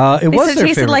 It They was said it their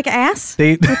tasted favorite. like ass,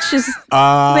 They which is,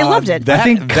 they loved it. That, I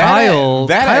think Kyle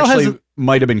That has actually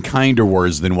might have been kinder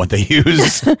words than what they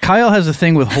used. Kyle has a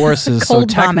thing with horses, so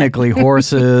Cold vomit. technically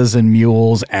horses and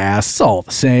mules, ass, it's all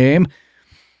the same.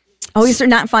 Oh, you're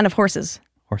not fond of horses.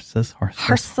 Horses.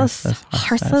 Horses.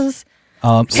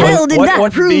 So, Kyle did not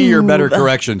what would be your prove. better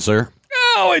correction, sir?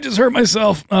 oh, I just hurt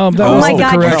myself. That Oh was my the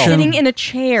God, you're correction. sitting in a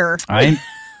chair.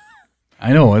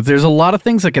 I know. There's a lot of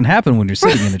things that can happen when you're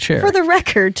sitting in a chair. For the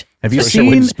record. Have you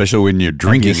Especially when you're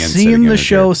drinking have you and seen sitting in the a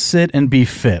show chair. Sit and Be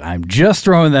Fit? I'm just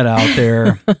throwing that out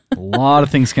there. A lot of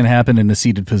things can happen in a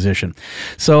seated position.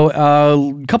 So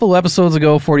a couple of episodes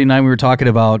ago, 49, we were talking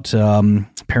about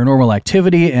paranormal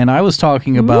activity, and I was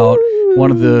talking about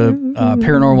one of the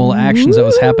paranormal actions that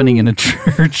was happening in a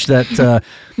church that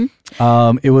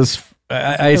it was...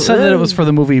 I said that it was for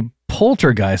the movie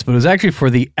Poltergeist, but it was actually for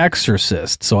The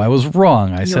Exorcist. So I was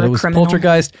wrong. I said You're a it was criminal.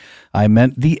 Poltergeist. I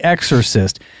meant The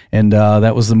Exorcist. And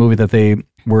that was the movie that they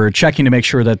were checking to make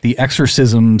sure that the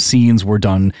exorcism scenes were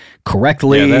done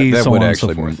correctly. Yeah, that so would on and so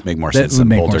actually forth. make more That sense would than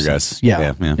make more Poltergeist. sense.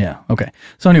 Yeah. Okay.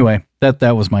 So anyway, that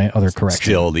was my other correction.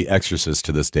 Still, The Exorcist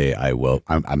to this day,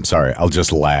 I'm sorry. I'll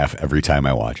just laugh every time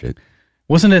I watch it.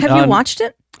 Wasn't it? Have you watched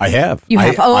it? I have. You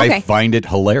have? Oh, okay. I find it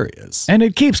hilarious. And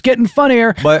it keeps getting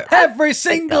funnier. But every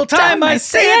single time I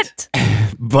see it.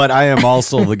 But I am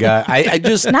also the guy. I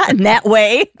just Not in that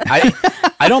way.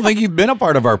 I don't think you've been a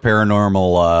part of our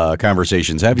paranormal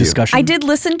conversations, have you? Discussion. I did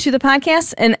listen to the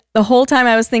podcast, and the whole time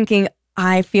I was thinking,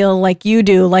 I feel like you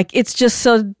do. Like, it's just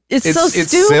so, it's so stupid.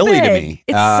 It's silly to me.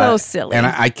 It's so silly. And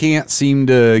I can't seem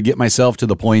to get myself to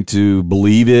the point to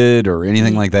believe it or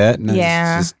anything like that. And it's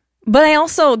Yeah. just- But I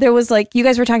also, there was like, you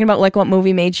guys were talking about like what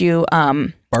movie made you,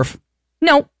 Barf.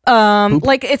 no,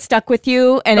 like it stuck with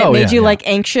you and it Oh, made yeah, you yeah. like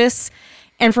anxious.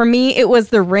 And for me, it was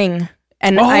The Ring.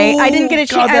 And I didn't get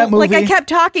a God, chance. that Like I movie. kept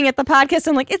talking at the podcast.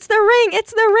 I'm like, it's The Ring.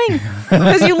 It's The Ring.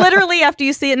 Because you literally, after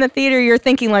you see it in the theater, you're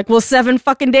thinking like, well, 7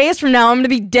 fucking days from now, I'm going to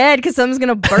be dead because something's going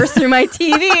to burst through my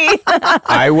TV.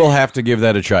 I will have to give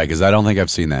that a try because I don't think I've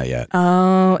seen that yet.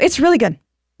 Oh, it's really good.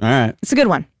 All right. It's a good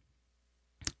one.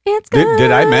 It's good.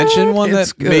 Did I mention one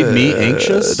It's that made me good.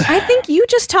 anxious? I think you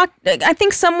just talked. I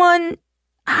think someone.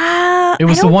 It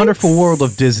was I The don't Wonderful think World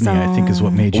of Disney, I think, is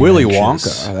what made you Willy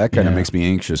anxious. Wonka. That kind of Yeah. makes me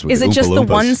anxious. With Is the it just Oompa the Loompas.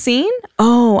 one scene?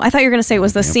 Oh, I thought you were going to say it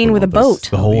was the scene with a boat.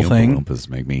 The whole Oompa thing? Loompas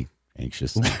make me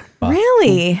anxious.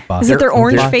 Really? Is it their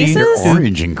orange faces? They're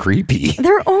orange and creepy.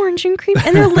 They're orange and creepy.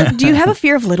 And do you have a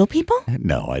fear of little people?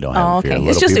 No, I don't have Oh, a fear okay. of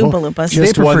It's little just people. Oompa Loompas. They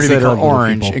Just prefer ones to be that are called little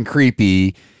orange people. and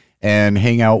creepy and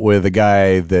hang out with a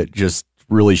guy that just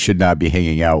really should not be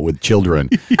hanging out with children.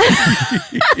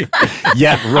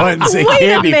 Yet runs a Wait a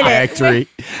candy minute. factory.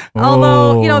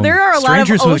 Although, there are a lot of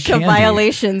Strangers with OSHA candy.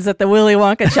 violations at the Willy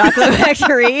Wonka Chocolate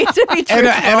Factory, to be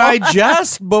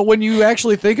truthful. But when you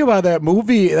actually think about that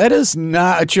movie, that is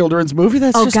not a children's movie.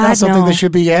 That's Oh, just God, not something no. that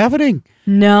should be happening.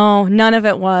 No, none of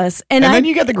it was. And then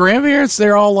you got the grandparents.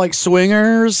 They're all like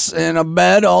swingers in a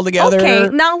bed all together. Okay,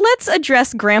 now let's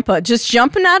address Grandpa just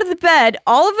jumping out of the bed.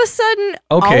 All of a sudden,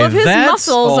 all of his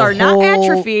muscles are not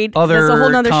atrophied. That's a whole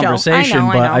nother conversation, show.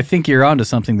 I know. I think you're onto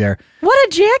something there. What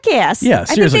a jackass. Yeah, I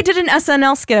think they did an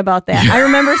SNL skit about that. I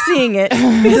remember seeing it.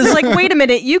 Because it's like, wait a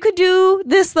minute, you could do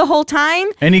this the whole time?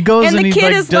 And he goes and the he kid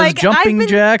like, is does like, jumping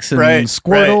jacks and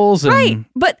squirtles. Right.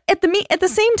 But at the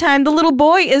same time, the little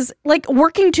boy is like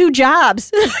working 2 jobs.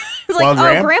 It's like,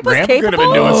 Grandpa's capable. Could have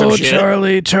been doing some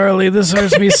shit. Charlie, this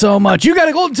hurts me so much. You got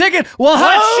a golden ticket? Well,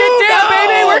 hot shit down,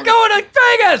 baby. We're going to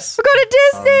Vegas. We're going to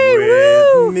Disney.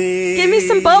 Woo. Give me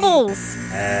some bubbles.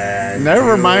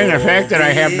 Never mind the fact that I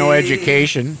have no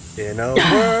education. In a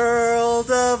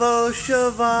world of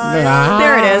OSHA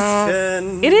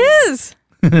There it is.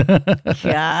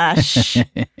 Gosh.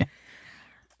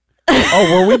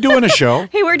 Oh, were we doing a show?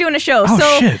 Hey, we're doing a show.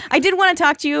 Shit. I did want to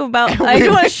talk to you about. I do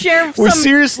want to share. We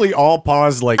seriously all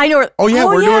paused. Like, I know.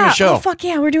 We're doing a show. Oh, fuck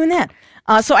yeah, we're doing that.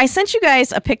 So I sent you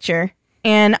guys a picture,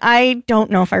 and I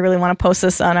don't know if I really want to post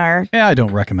this on our. Yeah, I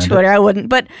don't recommend Twitter. it. I wouldn't,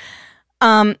 but.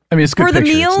 I mean, it's a good for the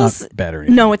picture. meals. It's not bad or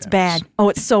anything. No, it's bad. Oh,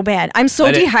 it's so bad. I'm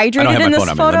so dehydrated in this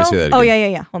photo. Let me see that again. Oh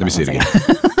yeah. Hold Let me see it again.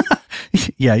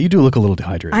 Yeah, you do look a little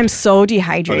dehydrated. I'm so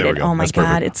dehydrated. Oh, my That's God,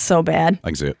 perfect. it's so bad. I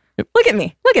can see it. Look at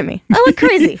me. I look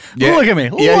crazy. Look at me. Yeah,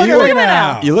 Look you at look me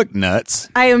now. You look nuts.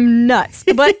 I am nuts.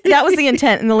 But that was the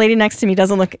intent, and the lady next to me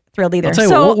doesn't look thrilled either. I'll tell you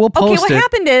so what, we'll post what it.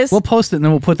 happened is We'll post it, and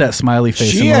then we'll put that smiley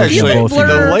face. She emoji actually, on both of you.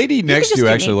 the lady next just to you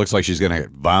get actually me. looks like she's gonna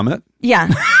vomit. Yeah.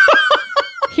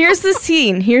 Here's the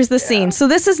scene. So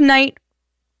this is night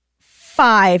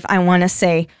 5, I want to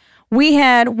say. We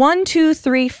had 1, 2,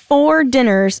 3, 4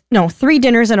 dinners. No, 3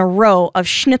 dinners in a row of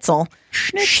schnitzel.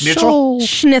 Schnitzel?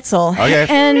 Schnitzel. Okay.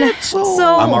 And so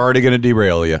I'm already gonna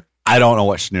derail you. I don't know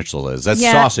what schnitzel is. That's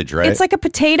sausage, right? It's like a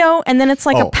potato, and then it's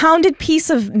like a pounded piece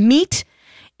of meat.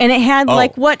 And it had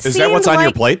like what is seemed that what's on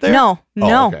your plate there? No,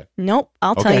 okay. nope.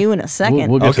 I'll tell you in a second.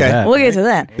 We'll get to that. We'll get to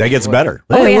that. That gets better.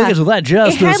 Oh, yeah. We'll get to that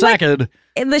just It in a had, second.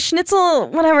 The schnitzel,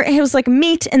 whatever, it was like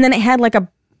meat, and then it had like a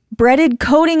breaded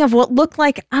coating of what looked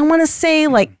like, I want to say,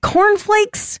 like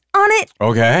cornflakes on it.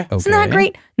 Okay. Isn't that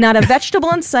great? Not a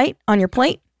vegetable in sight on your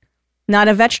plate. Not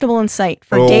a vegetable in sight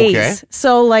for Okay. days.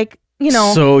 So, like, you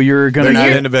know. So you're They're gonna not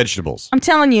get into vegetables. I'm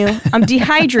telling you, I'm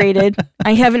dehydrated.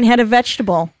 I haven't had a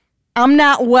vegetable. I'm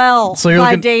not well So you're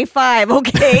by looking- day 5,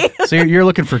 okay? So you're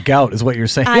looking for gout, is what you're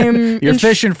saying. You're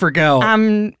fishing for gout.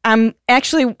 I'm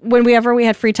actually, whenever we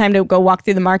had free time to go walk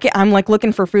through the market, I'm like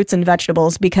looking for fruits and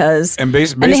vegetables because And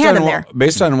based they had them on there.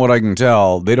 based on what I can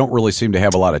tell, they don't really seem to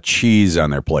have a lot of cheese on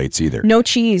their plates either. No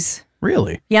cheese.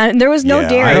 Really? Yeah, and there was no Yeah,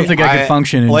 dairy. I don't think I could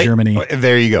function in Germany.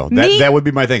 There you go. Me- That would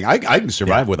be my thing. I can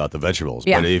survive without the vegetables,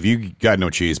 Yeah. but if you got no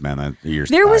cheese, man,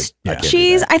 There was I can't do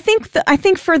cheese. that. I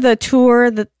think for the tour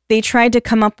that they tried to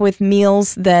come up with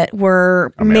meals that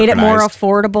were made it more Americanized.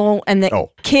 affordable and that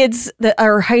kids that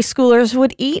are high schoolers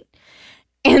would eat.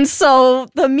 And so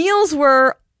the meals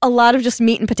were a lot of just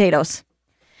meat and potatoes.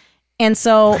 And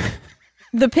so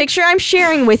the picture I'm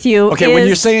sharing with you Okay, is when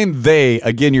you're saying they,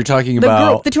 again, you're talking the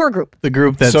about group, the tour group. The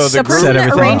group that's so the person group that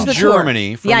everything arranged up. the tour.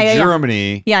 Germany from Yeah.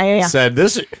 Germany Yeah. said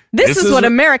this This is what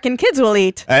American kids will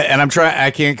eat. and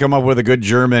I can't come up with a good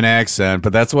German accent,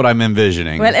 but that's what I'm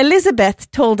envisioning. Well,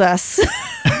 Elizabeth told us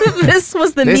this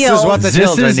was the This meal. is what the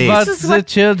children This is eat. what This is the what-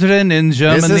 children in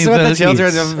Germany This is what the will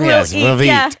children eat. of yes, will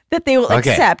yeah, eat. that they will Okay.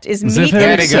 accept is The meat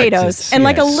very and good. potatoes and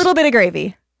like a Yes. little bit of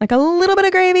gravy. Like a little bit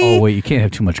of gravy. Oh, wait, you can't have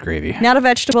too much gravy. Not a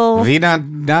vegetable. We not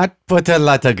put a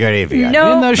lot of gravy on it.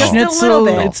 No, In the just a little schnitzel,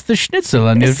 bit. it's the schnitzel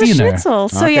on your It's the wiener. schnitzel.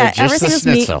 So Okay, yeah, just everything the is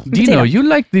meat. schnitzel. and Dino, potato. you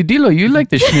like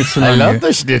the schnitzel. I on love your,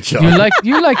 the schnitzel.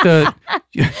 You like the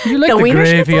The wiener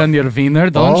gravy schnitzel? on your wiener,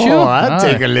 don't you? I'll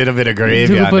take a little bit of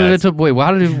gravy on that.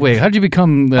 Wait, how did you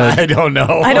become? I don't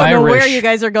know. I don't know where Irish. you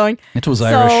guys are going. It was So,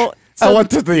 Irish. I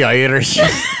went to the Irish.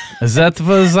 That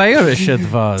was Irish.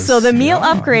 It was. so the meal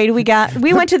upgrade we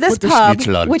went to this Put the pub,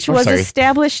 schnitzel on. which I'm was sorry.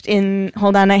 established in.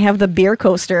 Hold on, I have the beer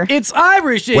coaster. It's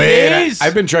Irish. It Wait, is.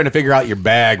 I've been trying to figure out your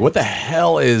bag. What the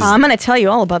hell is? I'm going to tell you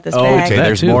all about this oh, bag. okay. That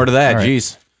There's too. more to that. All right.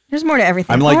 Jeez, There's more to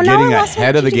everything. I'm like Oh, now getting I lost my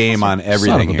ahead of the GG game coaster. on Son of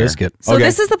everything a here. biscuit. So Okay.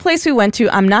 this is the place we went to.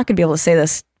 I'm not going to be able to say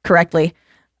this correctly.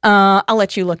 I'll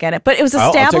let you look at it. But it was I'll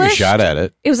established. take a shot at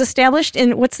it. It was established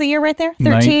in, what's the year right there?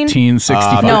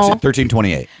 1965. No.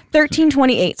 1328.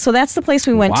 1328. So that's the place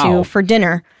we went Wow. to for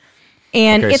dinner.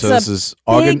 And Okay, it's so a this is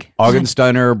big...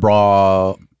 Augensteiner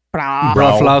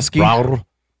Braflowski.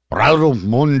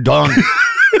 Braumundan.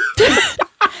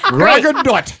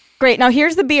 Ragendot. Great. Now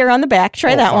here's the beer on the back.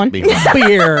 Try that one. Beer. Fuck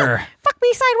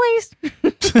me sideways.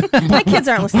 My kids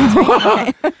aren't listening to me.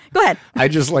 Okay. Go ahead. I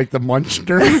just like the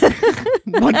Munchner.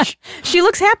 Munch. She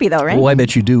looks happy though, right? Oh, I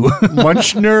bet you do.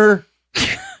 Munchner.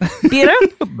 Beer?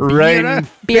 Rein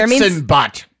Beer means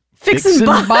Fixenbot. fixin'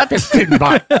 butt.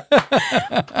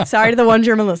 Fixenbot. Sorry to the one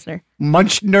German listener.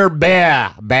 Munchner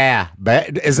beer.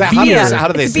 Is that how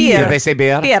do they It's say beer. it? They say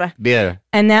beer? Beer. Beer.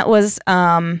 And that was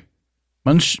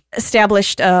Munch.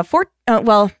 established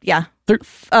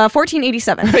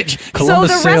 1487.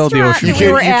 Columbus sailed the ocean. You that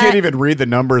we were can't at, even read the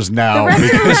numbers now The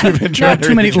because you've been trying Not to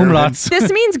too many read German. umlauts.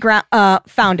 this means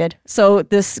founded. So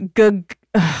this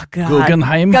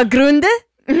Guggenheim. Gegründe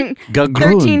Gegrund.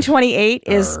 1328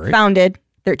 is All right. founded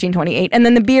 1328, and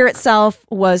then the beer itself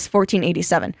was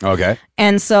 1487. Okay.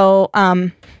 And so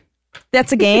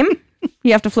that's a game.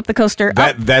 You have to flip the coaster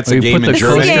up. That's Oh, a you game put in the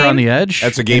Germany. coaster on the edge.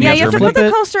 That's a game Yeah, in you have to Germany put the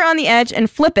Flip it. coaster on the edge and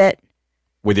flip it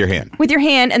with your hand. with your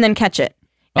hand and then catch it.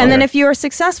 And then Okay. if you are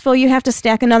successful, you have to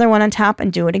stack another one on top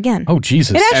and do it again. Oh,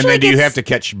 Jesus. It And actually then do you gets- have to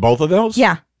catch both of those?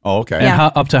 Yeah. Oh, okay. And Yeah.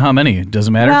 up to how many?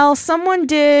 Doesn't matter. Well, someone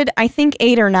did, I think,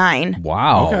 8 or 9.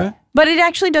 Wow. Okay. But it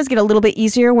actually does get a little bit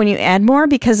easier when you add more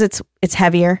because it's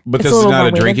heavier. But It's this is little not more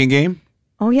a weighted. drinking game?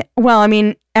 Oh yeah. Well, I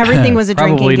mean, everything was a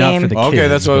drinking Probably not game. for the Okay, kids,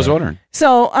 that's what I was but- wondering.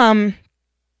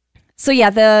 So yeah,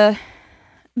 the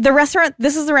restaurant.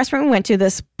 This is the restaurant we went to.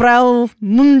 This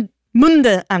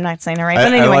Munde. I'm not saying it right,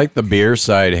 but I anyway. like the beer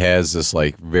side has this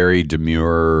like very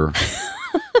demure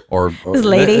or This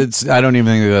lady? It's I don't even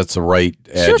think that's the right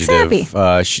She looks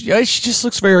adjective. She just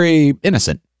looks very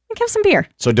innocent. I think have some beer.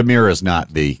 So demure is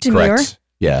not the Demure? correct.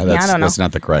 Yeah, I that's don't know. that's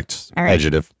not the correct All right.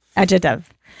 adjective. Adjective.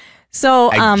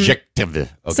 So Adjective.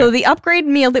 Okay. so the upgrade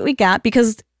meal that we got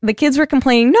because the kids were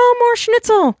complaining, no more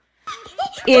schnitzel,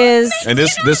 is and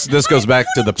this goes back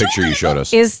to the picture you showed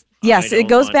us yes, it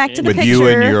goes back to the with picture. you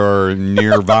and your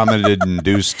near vomited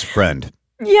induced friend.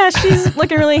 Yeah, she's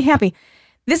looking really happy.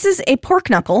 This is a pork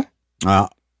knuckle.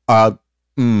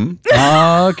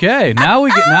 Okay.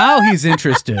 Now he's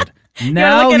interested.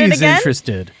 Now look at it he's again?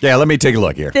 interested. Yeah, let me take a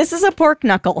look here. This is a pork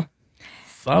knuckle.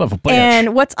 Son of a bitch.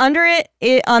 And what's under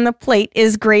it on the plate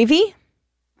is gravy.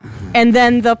 And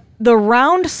then the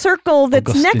round circle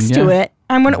that's next to it,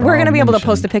 we're gonna be able to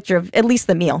post a picture of at least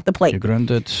the meal, the plate.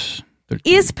 Gegründet 13.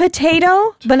 Is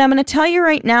potato, but I'm gonna tell you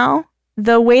right now,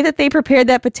 the way that they prepared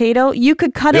that potato, you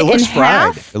could cut it looks in fried.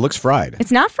 half. It looks fried.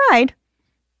 It's not fried.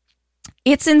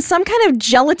 It's in some kind of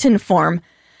gelatin form.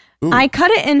 Ooh. I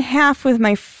cut it in half with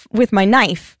my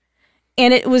knife,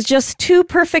 and it was just too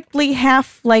perfectly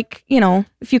half, like, you know,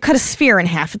 if you cut a sphere in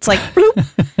half, it's like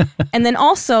bloop. And then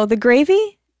also the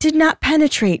gravy did not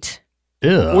penetrate.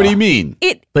 Ew. What do you mean?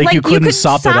 It Like you couldn't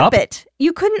sop it up?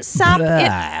 You couldn't sop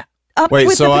it up Wait,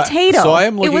 with so the potato. so I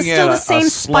am it was looking still at the same a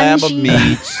slab spongy. of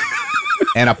meat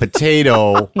and a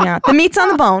potato Yeah, the meat's on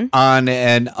the bone. on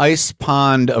an ice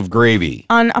pond of gravy.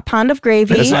 On a pond of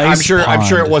gravy. I'm Ice sure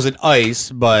pond. it wasn't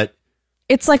ice, but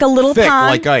It's like a little thick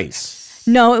pond. like ice.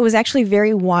 No, it was actually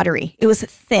very watery. It was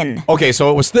thin. Okay,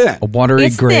 so it was thin. A watery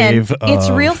It's grave. thin. It's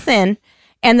of- real thin.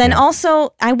 And then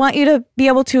also, I want you to be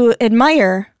able to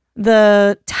admire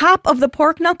the top of the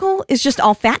pork knuckle is just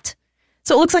all fat.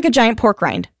 So it looks like a giant pork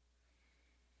rind.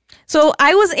 So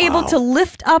I was able to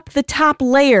lift up the top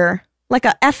layer like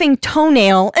a effing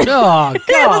toenail. Oh, It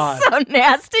God. was so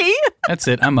nasty. That's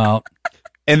it. I'm out.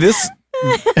 And this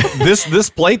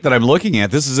plate that I'm looking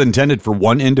at, this is intended for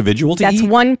one individual to That's eat.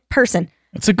 one person.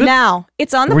 It's a good. Now,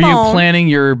 it's on the Were you bone. planning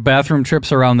your bathroom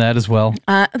trips around that as well?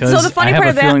 So 'Cause the funny I have part a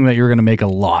of that, feeling that you're going to make a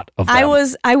lot of them. I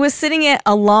was sitting at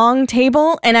a long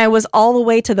table and I was all the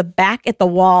way to the back at the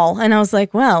wall and I was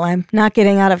like, well, I'm not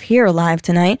getting out of here alive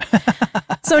tonight.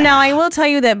 So now I will tell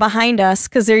you that behind us,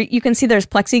 because there you can see there's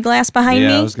plexiglass behind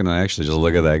Yeah, I me. was going to actually just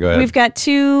look at that. Go ahead. We've got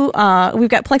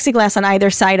plexiglass on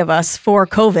either side of us for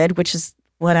COVID, which is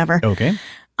whatever. Okay.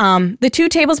 The 2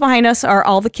 tables behind us are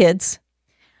all the kids.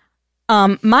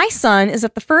 My son is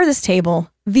at the furthest table,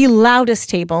 the loudest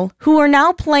table, who are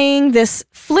now playing this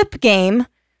flip game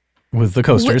With the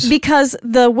coasters. because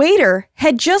the waiter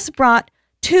had just brought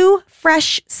 2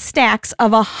 fresh stacks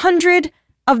of 100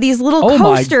 of these little oh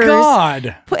coasters my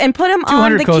God. and put them on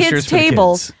 200 the coasters kids' for the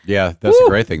tables. kids. yeah, that's a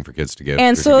great thing for kids to give.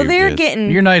 And to so give they're kids. getting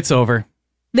Your night's over.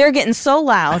 so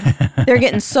loud. They're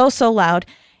getting so loud.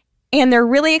 And they're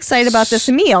really excited about this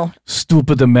meal.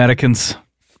 Stupid Americans.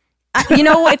 You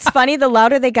know what's funny? The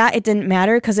louder they got, it didn't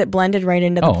matter because it blended right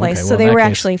into the Oh, place. okay. So Well, they in that were case-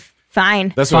 actually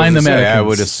fine. That's what I Find was the gonna say. I Americans.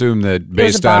 would assume that was a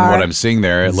based on bar. what I'm seeing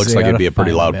there, it looks They like it'd gotta be a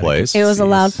pretty find loud the place. It was a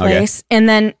loud Okay. place. And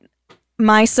then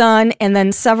my son and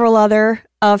then several other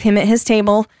of him at his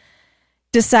table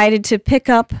decided to pick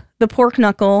up the pork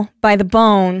knuckle by the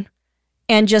bone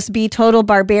and just be total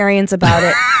barbarians about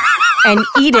it and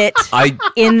eat it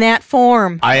in that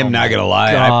form. I am not going to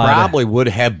lie. God. I probably would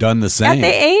have done the same. At the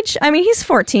age, I mean, he's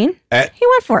 14. He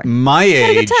went for it. My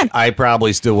Had a good age, time. I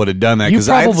probably still would have done that. You 'cause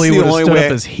probably that's the would have only stood way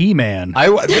up as He-Man. it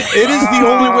is the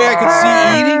only way I could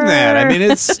see eating that. I mean,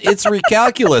 it's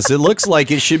recalculous. It looks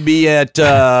like it should be at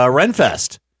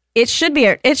Renfest. It should be,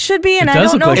 and It I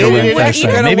does don't look know like a if Renfest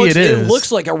either. thing. Maybe it is. It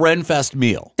looks like a Renfest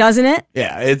meal. Doesn't it?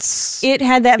 Yeah, It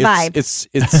had that vibe.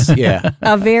 It's yeah.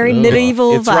 A very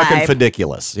medieval It's vibe. fucking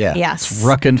ridiculous. Yeah. Yes.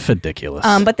 Ruckin' fidiculous.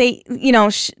 But they,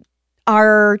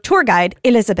 our tour guide,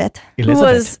 Elizabeth, who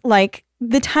was like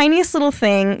the tiniest little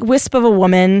thing, wisp of a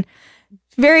woman,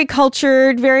 very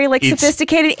cultured, very like Eats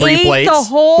sophisticated, 3 ate plates. the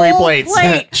whole 3 plates.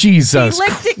 plate. Jesus She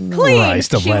licked it clean.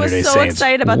 Christ of She was Latter-day so Saints.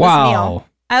 excited about Wow. this meal.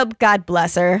 Oh, God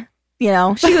bless her.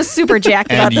 She was super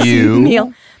jacked about And this you?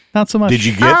 meal. Not so much. Did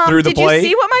you get through the did plate? you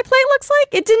see what my plate looks like?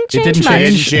 It didn't change didn't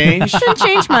much. change? It didn't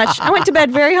change much. I went to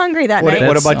bed very hungry that night.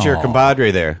 What about your Aw.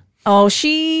 compadre there? Oh,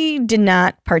 she did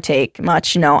not partake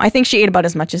much. No, I think she ate about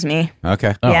as much as me.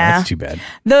 Okay. Oh, Yeah. that's too bad.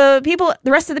 The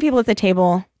rest of the people at the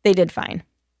table, they did fine.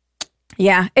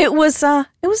 Yeah, it was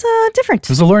different. It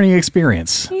was a learning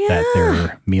experience, that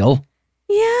their meal.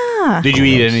 Yeah. Did you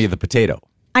eat any of the potato?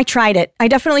 I tried it. I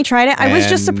definitely tried it. I was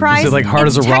just And surprised. Is it like hard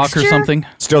Its as a rock or texture, something?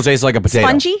 Still tastes like a potato.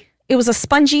 Spongy. It was a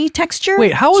spongy texture.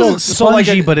 Wait, how is it So like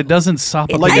spongy, a- but it doesn't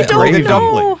sop up? Like I a, don't like a know.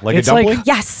 dumpling. Like It's a dumpling? like-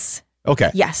 Yes.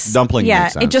 Okay. Yes. Dumpling Yeah.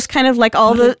 makes sense. It just kind of like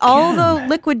all the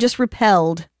liquid just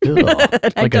repelled. Ugh,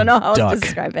 I like don't a know how else duck. to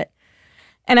describe it.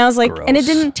 And I was like, and it Gross.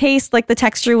 didn't taste like the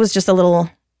texture was just a little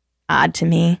odd to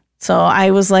me. So I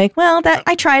was like, well,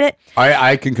 I tried it.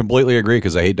 I can completely agree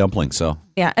because I hate dumplings. So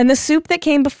Yeah. And the soup that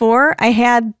came before, I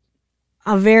had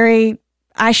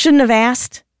I shouldn't have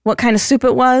asked what kind of soup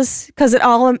it was because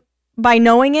by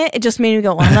knowing it, it just made me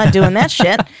go, well, I'm not doing that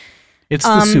shit. It's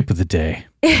the soup of the day.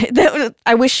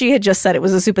 I wish she had just said it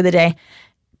was the soup of the day.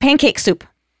 Pancake soup.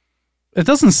 It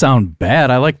doesn't sound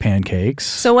bad. I like pancakes.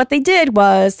 So what they did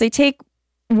was they take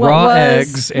Raw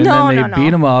eggs, and then they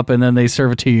beat them up, and then they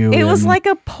serve it to you. It was in- like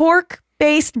a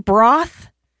pork-based broth.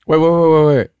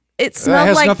 wait. It smelled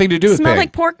has like nothing to do with smelled pan-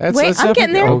 like pork. That's- Wait, that's I'm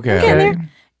getting there. okay. I'm getting there.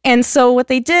 And so what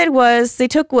they did was they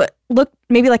took what looked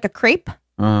maybe like a crepe,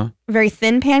 Uh-huh. a very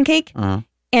thin pancake, Uh-huh.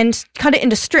 and cut it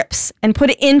into strips and put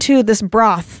it into this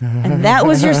broth, and that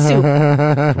was your soup.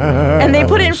 And they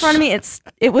put it in front of me. It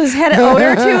had an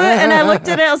odor to it, and I looked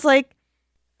at it. I was like,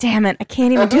 "Damn it, I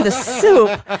can't even do the soup."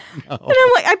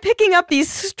 And I'm picking up these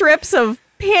strips of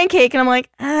pancake, and I'm like,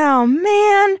 "Oh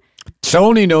man."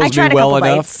 Tony I knows me tried a well couple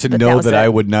enough bites, to but know was that it. I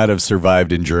would not have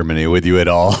survived in Germany with you at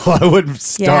all. I would have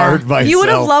starved myself. You would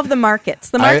have loved the markets.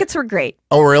 The markets were great.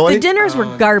 Oh, really? The dinners were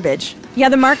garbage. Yeah,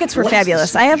 the markets were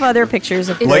fabulous. I have other pictures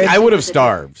of Like, I would have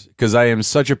starved because I am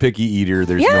such a picky eater.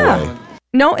 There's no way.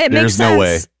 No, it makes There's no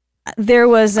way. sense. There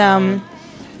was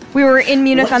we were in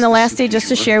Munich on the last day just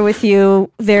to share with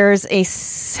you. There's a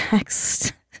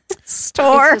sex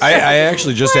store. I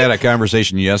actually just had a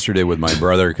conversation yesterday with my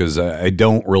brother because I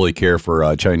don't really care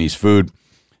for Chinese food. And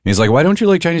he's like, "Why don't you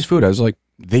like Chinese food?" I was like,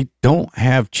 "They don't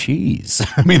have cheese."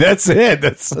 I mean, that's it.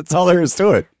 That's all there is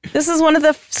to it. This is one of the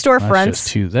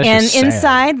storefronts, that's and just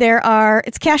sad. inside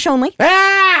it's cash only.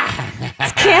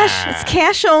 It's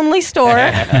cash only store.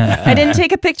 I didn't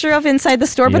take a picture of inside the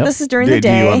store, but Yep. this is during Do the you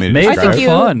day. want me to Made I describe think it? you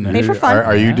fun. made for fun.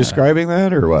 Are you describing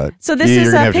that or what? So this You're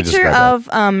is gonna a have to picture describe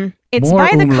of it's More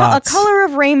by the umlauts. color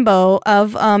of rainbow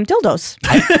of dildos.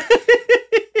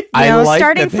 I know, like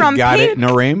starting that they from got it pink, in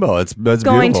a rainbow. That's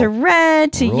Going to beautiful.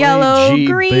 red to Roy yellow, G.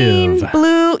 green, Biv.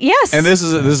 blue. Yes. And this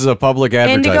is a public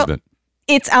Indigo. advertisement,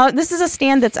 It's out. This is a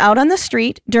stand that's out on the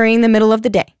street during the middle of the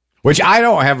day. which I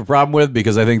don't have a problem with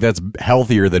because I think that's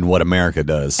healthier than what America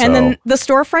does. And so. then the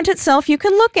storefront itself, you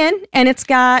can look in, and it's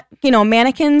got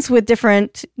mannequins with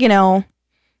different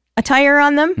attire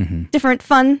on them, different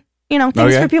fun things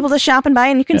Okay. for people to shop and buy,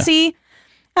 and you can see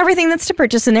everything that's to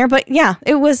purchase in there. But yeah,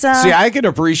 it was. See, I can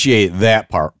appreciate that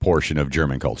portion of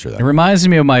German culture. It Though. reminds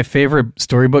me of my favorite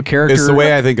storybook character. It's the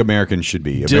way I think Americans should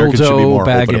be. Americans should be Dildo more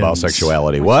open about Baggins.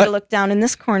 sexuality. I What? look down in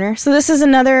this corner. So this is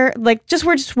another we're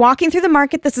just walking through the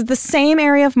market. This is the same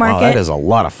area of market. Wow, that is a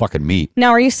lot of fucking meat.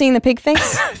 Now, are you seeing the pig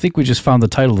face? I think we just found the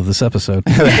title of this episode.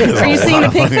 Are you seeing the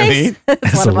pig face?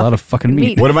 That's a lot of fucking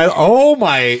meat. What am I? Oh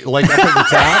my! Like up at the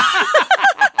top.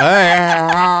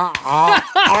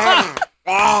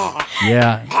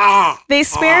 Yeah. They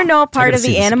spare no part gotta of see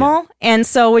the this animal, and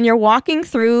so when you're walking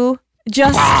through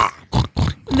just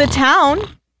the town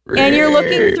and you're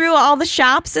looking through all the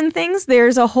shops and things,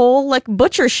 there's a whole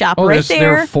butcher shop Oh, right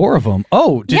there are 4 of them.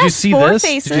 Oh, did you Yes, see 4 this?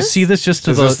 Did you faces. see this just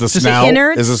to Is this the just snout?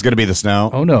 innards? Is this going to be the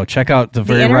snout? Oh no, check out the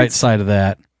very innards? right side of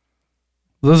that.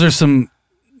 Those are some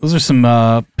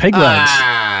pig legs.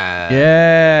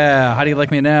 Yeah. How do you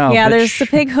like me now? Yeah, bitch? there's the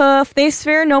pig hoof. They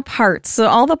spare no parts. So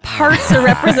all the parts are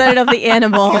representative of the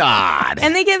animal. God.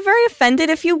 And they get very offended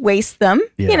if you waste them,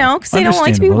 Yeah. because they don't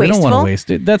like to be Understandable. They don't wasteful. want to waste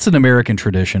it. That's an American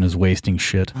tradition, is wasting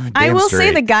shit. I will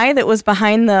say the guy that was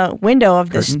behind the window of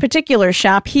this particular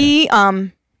shop, he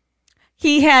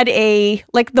had the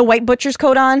white butcher's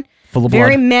coat on. Full of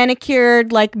very blood.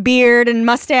 manicured, like beard and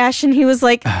mustache. And he was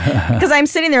like, because I'm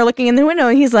sitting there looking in the window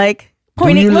and he's like,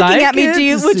 looking at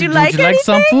me, would you like anything?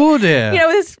 Some food?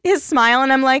 Yeah. His smile,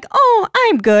 and I'm like, oh,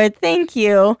 I'm good, thank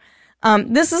you.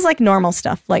 This is like normal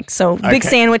stuff, big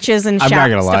sandwiches and I'm shop, not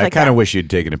gonna lie. stuff I like kind that. of wish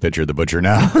you'd taken a picture of the butcher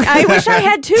now. I wish I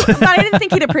had too, but I didn't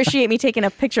think he'd appreciate me taking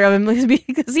a picture of him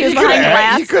because he was behind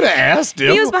glass. You could have asked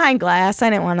him. He was behind glass.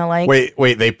 I didn't want to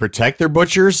Wait. They protect their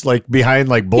butchers behind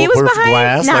he was bulletproof behind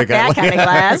glass. not that kind of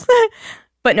glass.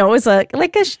 But no, it was like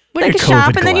a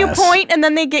shop, and then you point, and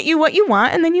then they get you what you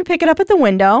want, and then you pick it up at the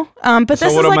window. But this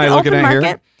is like an open market.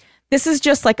 Here? This is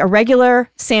just like a regular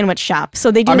sandwich shop.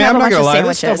 So they do have a bunch of sandwiches.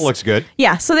 This stuff looks good.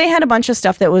 Yeah, so they had a bunch of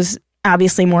stuff that was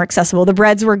obviously more accessible. The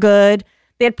breads were good.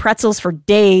 They had pretzels for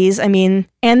days. And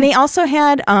they also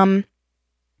had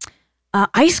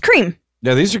ice cream.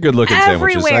 Yeah, these are good looking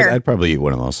everywhere. sandwiches. I'd probably eat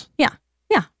one of those. Yeah.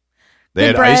 They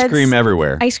had ice cream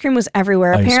everywhere. Ice cream was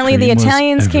everywhere. Apparently the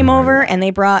Italians came over and they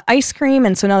brought ice cream,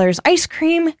 and so now there's ice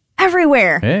cream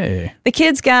everywhere. Hey. The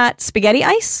kids got spaghetti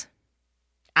ice.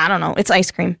 I don't know. It's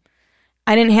ice cream.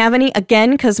 I didn't have any,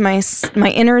 again, because my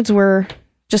innards were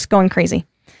just going crazy.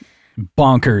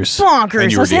 Bonkers.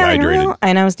 And you were dehydrated.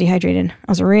 And I was dehydrated.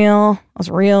 It's a real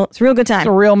good time. It's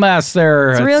a real mess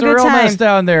there. It's a real good time. mess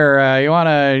down there. You want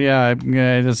to,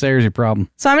 this there's your problem.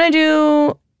 So I'm going to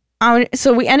do,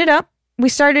 so we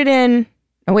started in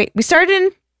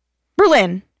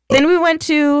Berlin. Then we went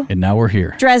to And now we're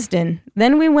here. Dresden.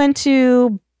 Then we went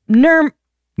to Nuremberg?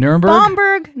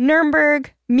 Bamberg,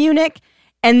 Nuremberg, Munich.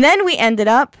 And then we ended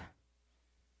up,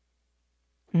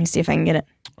 let me see if I can get it,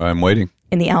 I'm waiting.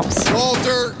 in the Alps.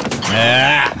 Walter!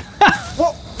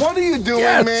 What are you doing,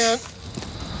 man?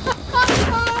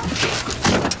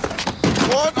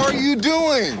 What are you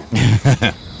doing?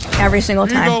 Every single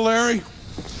Here you time. go, Larry.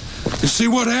 You see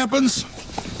what happens?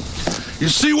 You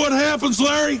see what happens,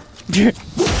 Larry? You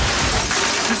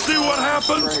see what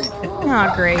happens?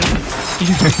 Oh, great.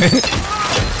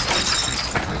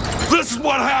 This is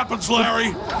what happens, Larry.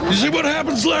 You see what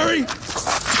happens, Larry? You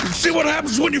see what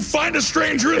happens when you find a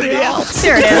stranger in the Alps?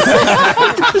 There it is.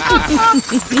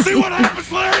 You see what happens,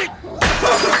 Larry?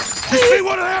 You see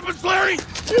what happens, Larry?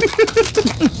 This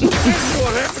is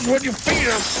what happens when you feed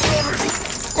them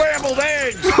scrambled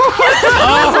eggs. When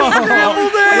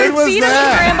was Feed that?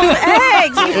 them scrambled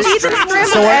eggs. You feed them scrambled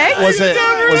So eggs? was it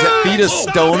feed a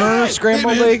stoner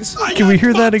scrambled eggs? Can we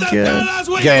hear that again?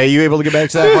 Okay, are you able to get back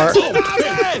to that part?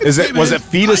 Was it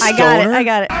feed a stoner? I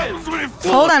got it.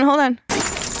 Hold on.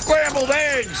 Scrambled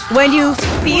eggs. When you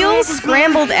feel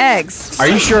scrambled eggs, Are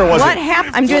you sure it wasn't? what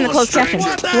happened? I'm doing the closed caption.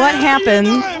 What happened?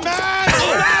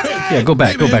 Yeah, go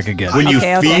back again. When you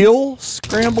Okay. feel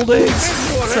scrambled eggs?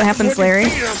 That's what happens, Larry.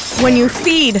 When you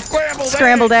feed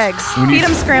scrambled eggs. Feed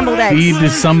them scrambled eggs. Feed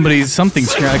something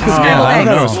scrambled. Scrambled I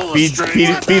don't eggs. know.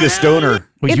 Feed a stoner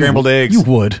with scrambled eggs. You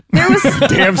would. There was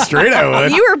Damn straight I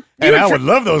would. You and were I would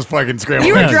love those fucking scrambled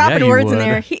you were eggs. dropping you words in would.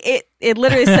 there. It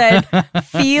literally said,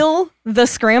 feel the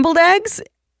scrambled eggs,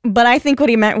 but I think what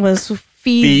he meant was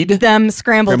feed them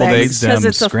scrambled eggs. Because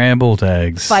it's a scrambled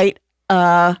eggs. fight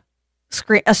a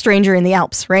stranger in the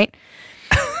Alps, right?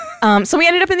 So we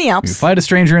ended up in the Alps. You fight a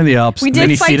stranger in the Alps, We and then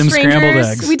did you fight feed him scrambled strangers.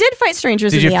 eggs. We did fight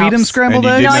strangers Did in you the feed him Alps. scrambled And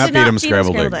you eggs? did No, I not did feed not him feed him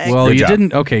scrambled scrambled eggs. eggs. Well, Good you job.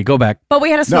 didn't. Okay, go back. But we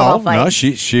had a snowball fight.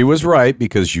 she was right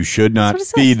because you should not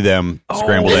That's what it says. feed them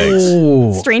scrambled eggs.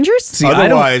 Oh. Strangers? See, I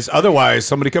don't. Otherwise,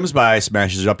 somebody comes by,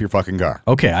 smashes up your fucking car.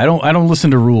 Okay, I don't listen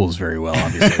to rules very well,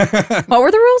 obviously. What were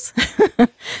the rules?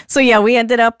 So yeah, we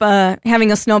ended up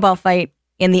having a snowball fight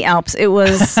in the Alps. It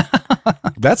was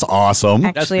That's awesome.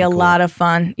 actually a lot of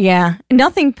fun. Yeah.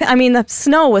 The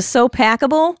snow was so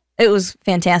packable. It was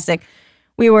fantastic.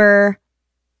 We were,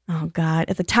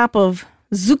 at the top of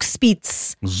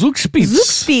Zugspitz.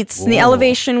 Zugspitz. And the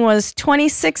elevation was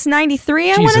 2693,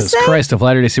 I want to Jesus say. Christ of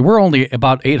Latter-day Saints. We're only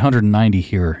about 890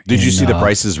 here. Did you in, see the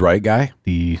Price is Right guy?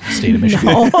 The state of Michigan.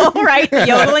 Oh, right.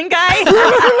 Yodeling guy.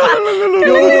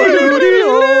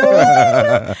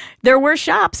 There were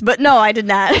shops, but no, I did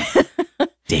not.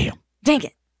 Damn. Dang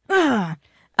it.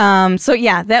 So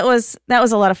yeah, that was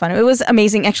a lot of fun. It was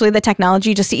amazing, actually, the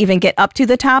technology just to even get up to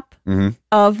the top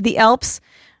of the Alps.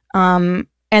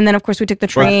 And then, of course, we took the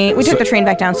train. We took the train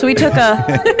back down. So we took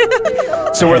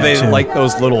a. So were they like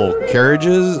those little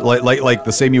carriages, like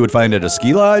the same you would find at a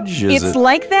ski lodge? It's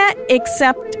like that,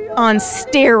 except on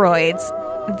steroids.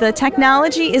 The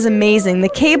technology is amazing. The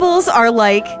cables are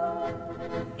like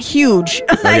huge.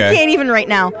 Okay. I can't even right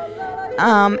now.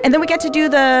 And then we got to do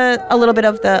a little bit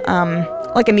of the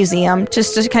like a museum,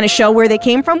 just to kind of show where they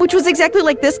came from, which was exactly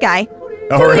like this guy.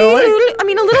 Oh, really? I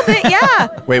mean, a little bit, yeah.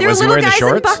 Wait, was he wearing the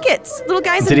shorts? Little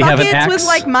guys in buckets with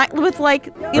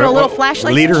little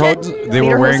flashlights. Lederhosen? They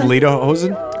were wearing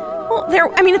lederhosen? Well,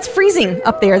 it's freezing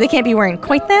up there. They can't be wearing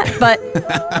quite that,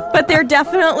 but they're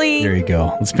definitely. There you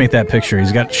go. Let's paint that picture.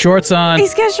 He's got shorts on.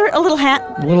 He's got a little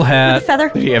hat. With a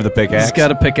feather. Did he have the pickaxe? He's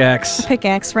got a pickaxe.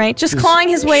 Pickaxe, right? Just clawing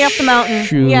his way up the mountain.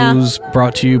 Shoes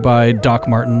brought to you by Doc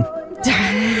Martin.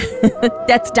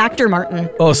 That's Dr. Martin.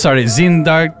 Oh, sorry. Zine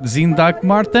Doc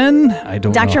Martin? I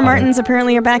don't know. Dr. Martins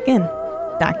apparently are back in.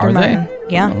 Dr. Martin. They?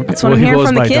 Yeah. Oh, okay. That's what I'm hearing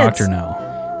from the kids. Doctor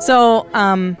now. So,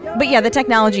 but yeah, the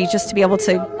technology just to be able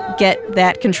to get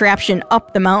that contraption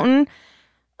up the mountain.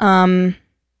 I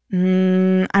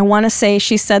want to say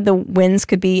she said the winds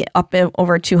could be up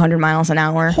over 200 miles an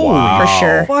hour. Wow. For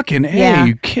sure. Fucking A, yeah. Are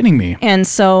you kidding me? And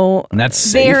so that's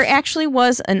safe? There actually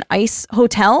was an ice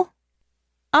hotel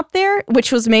up there,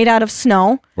 which was made out of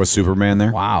snow. Was Superman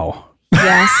there? Wow.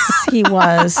 Yes, he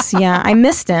was. Yeah, I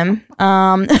missed him.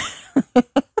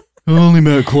 Only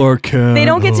met Clark Kent. They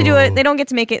don't get to do it. They don't get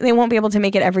to make it. They won't be able to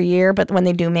make it every year, but when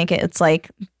they do make it, it's like,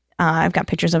 I've got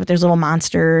pictures of it. There's little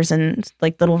monsters and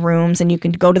like little rooms, and you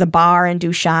can go to the bar and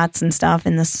do shots and stuff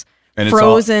in this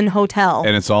frozen hotel.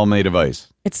 And it's all made of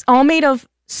ice. It's all made of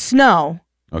snow.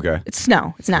 Okay. It's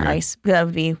snow. It's not ice. That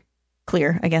would be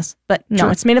clear, I guess. But no,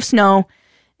 It's made of snow,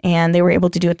 and they were able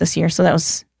to do it this year, so that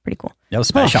was pretty cool. That was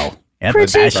special. Pretty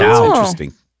special. cool.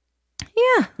 Interesting.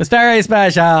 Yeah. It's very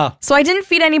special. So I didn't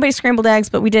feed anybody scrambled eggs,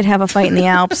 but we did have a fight in the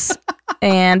Alps,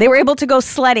 and they were able to go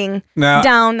sledding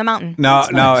down the mountain.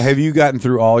 Now, have you gotten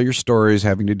through all your stories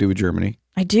having to do with Germany?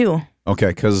 I do. Okay,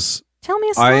 because tell me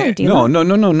a story. No. I'm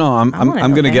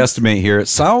going to guesstimate here. It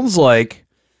sounds like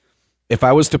if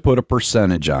I was to put a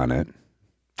percentage on it,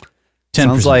 10%.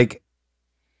 Sounds like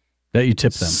that you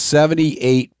tip them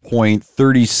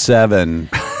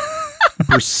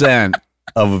 78.37%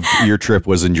 of your trip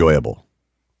was enjoyable.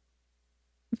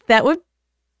 That would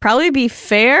probably be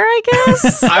fair, I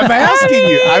guess. I'm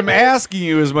asking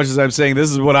you as much as I'm saying.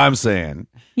 This is what I'm saying.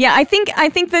 Yeah, I think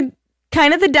the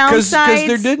kind of the downsides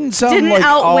because there didn't like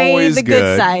outweigh always the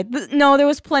good side. No, there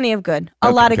was plenty of good.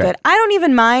 A lot of good. I don't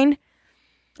even mind.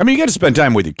 I mean, you got to spend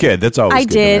time with your kid. That's always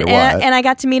good. I did, and I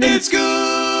got to meet him. It's good.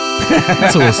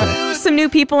 That's what we'll say. Some new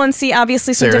people and see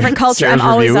obviously some different culture. Sarah's I'm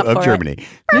always up of for Germany.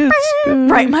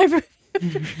 Right, my.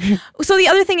 So the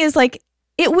other thing is like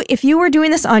if you were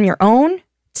doing this on your own,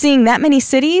 seeing that many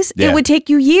cities, it would take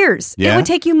you years. Yeah. It would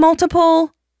take you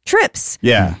multiple trips.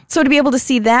 Yeah. So to be able to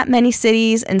see that many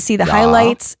cities and see the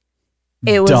highlights,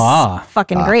 it was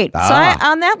fucking great. So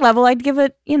on that level, I'd give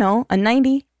it, a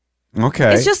 90.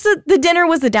 Okay. It's just the dinner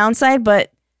was the downside,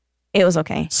 but it was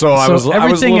okay. So I was a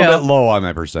little bit low on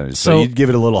that percentage. So you'd give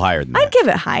it a little higher than that. I'd give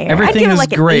it higher. Everything I'd give is it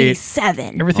like great. An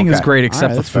 87. Everything is great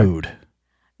except the food.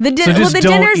 The dinner. So just the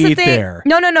don't dinner's eat the thing. there.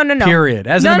 No. Period.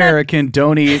 As an American,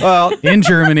 don't eat in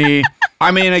Germany. I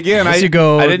mean, again, I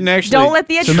didn't actually. Don't let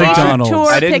the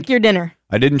tour pick your dinner.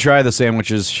 I didn't try the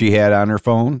sandwiches she had on her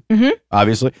phone,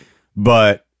 obviously,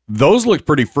 but those looked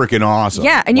pretty freaking awesome.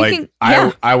 Yeah, and you can.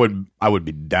 Yeah. I would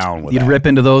be down with that. You'd rip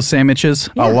into those sandwiches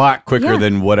a lot quicker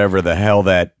than whatever the hell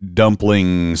that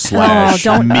dumpling /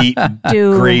 meat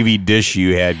gravy dish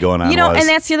you had going on. And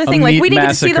that's the other thing. Like we didn't get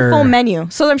to see the full menu,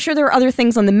 so I'm sure there were other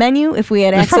things on the menu. If we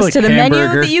had access to the menu,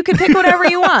 that you could pick whatever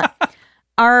you want.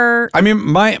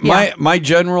 My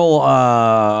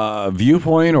general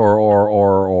viewpoint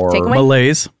or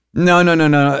malaise.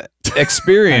 No.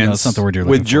 Experience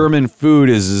with German food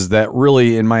is that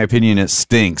really, in my opinion, it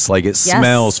stinks. Like it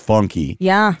smells funky.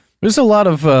 Yeah. There's a lot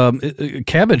of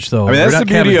cabbage, though. I mean, that's the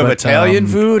beauty of Italian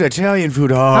food. Italian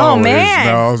food, man, it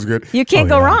smells good. You can't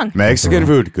go wrong. Mexican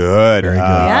food, good. Very good.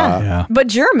 Yeah. But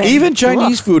German. Even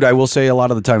Chinese food, I will say, a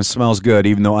lot of the time smells good,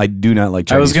 even though I do not like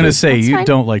Chinese food. I was going to say, you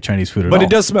don't like Chinese food at all. But it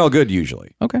does smell good,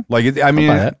 usually. Okay. Like, I'm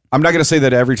not going to say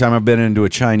that every time I've been into a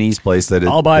Chinese place that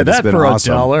I'll buy that for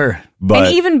awesome. $1. But,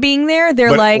 and even being there,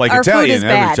 they're like our Italian, food is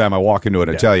bad. Every time I walk into an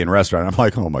Italian restaurant, I'm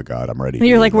like, oh my God, I'm ready.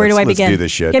 You're like, where do I begin? Let's do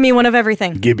this shit. Give me one of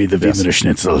everything. Give me the Wiener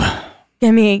Schnitzel.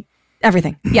 Give me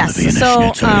everything. Yes.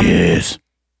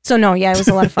 So no, it was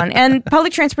a lot of fun. And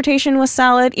public transportation was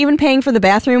solid. Even paying for the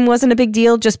bathroom wasn't a big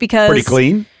deal just because. Pretty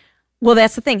clean? Well,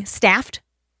 that's the thing. Staffed.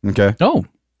 Okay.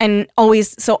 And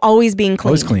always being clean.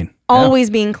 Always clean.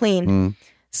 Always being clean.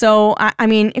 So, I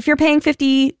mean, if you're paying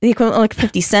the equivalent of like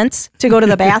 50 cents to go to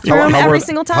the bathroom every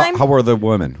single time. How were the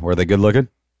women? Were they good looking?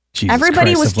 Jesus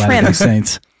Everybody Christ, was of Latter-day trim.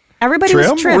 Saints. Everybody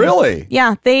Trim? was trim. Really?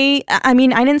 Yeah. I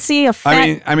didn't see a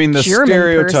fat I mean, the German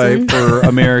stereotype person. for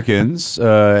Americans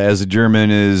as a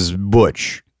German is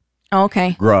butch,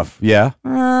 Okay. gruff. Yeah.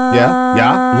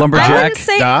 Yeah. Lumberjack. I wouldn't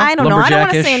say, I don't know. I don't want to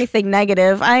Lumberjack-ish. say anything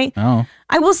negative. Oh.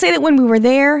 I will say that when we were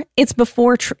there, it's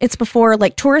before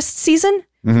like tourist season.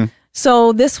 Mm-hmm.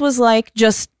 So this was like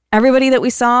just everybody that we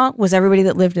saw was everybody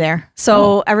that lived there.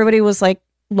 So everybody was like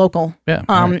local. Yeah.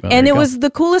 All right, well, and there it you was the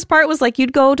coolest part was like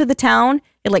you'd go to the town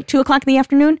at like 2:00 in the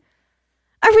afternoon.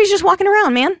 Everybody's just walking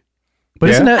around, man.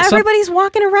 But isn't that Everybody's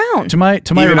walking around. to my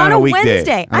Even on a weekday.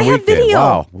 Wednesday. On a I have weekday. video.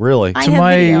 Wow, really? I to have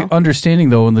my video. understanding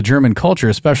though in the German culture,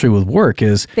 especially with work,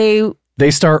 is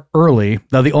they start early.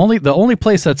 Now the only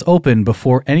place that's open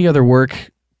before any other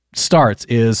work starts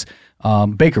is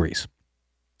bakeries.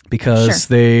 Because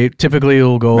they typically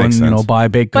will go Makes and sense. buy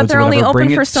baked goods. But they're or only whatever, open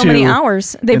bring for it so many to-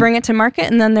 hours. They bring it to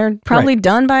market and then they're probably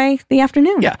done by the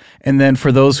afternoon. Yeah. And then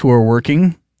for those who are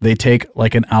working, they take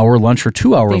like an hour lunch or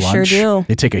 2 hour They sure lunch. do.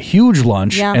 They take a huge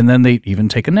lunch Yeah. and then they even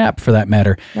take a nap for that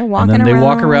matter. They're and walking then they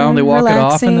walk around, around, they walk it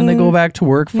off, and then they go relaxing. back to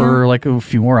work for like a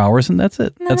few more hours, and that's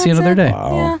it. That's the end of their day.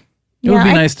 Yeah. It would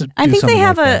be nice to do I think they something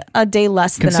have like a day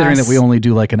less Considering than us. that we only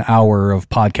do like an hour of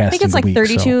podcasting I think it's like a week,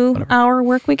 32 hour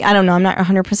work week. I don't know. I'm not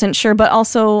 100% sure. But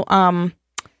also,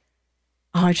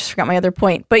 I just forgot my other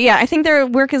point. But yeah, I think their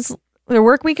work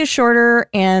week is shorter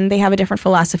and they have a different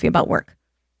philosophy about work.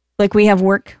 Like we have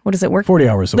work. What is it? Work 40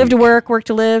 hours a live week. to work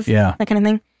to live. Yeah. That kind of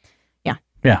thing.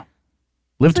 Yeah.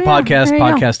 Live to So, yeah, podcast, there you go.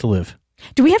 podcast to live.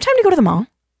 Do we have time to go to the mall?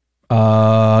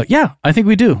 Yeah, I think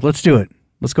we do. Let's do it.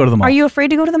 Let's go to the mall. Are you afraid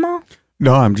to go to the mall?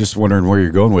 No, I'm just wondering where you're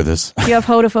going with this. Do you have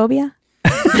hodophobia?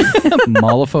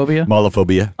 Mallophobia?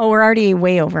 Mallophobia. Oh, we're already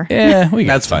way over. Yeah, we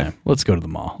got That's time. fine. Let's go to the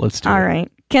mall. Let's do it. All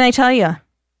right. Can I tell you?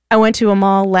 I went to a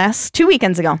mall 2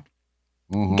 weekends ago.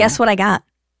 Mm-hmm. Guess what I got?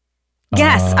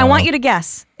 Guess. I want you to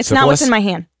guess. It's not what's in my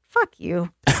hand. Fuck you.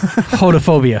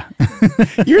 Hodophobia.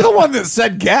 You're the one that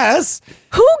said guess.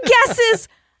 Who guesses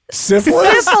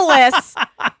Syphilis? syphilis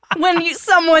when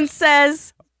someone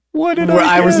says, What did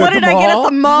what did I get at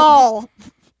the mall?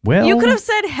 Well, You could have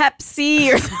said Hep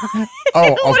C or something.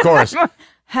 Oh, of course.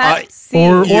 Hep C.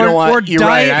 or- You know what? or You're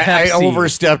right. Diet I Pepsi.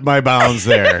 overstepped my bounds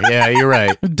there. Yeah, you're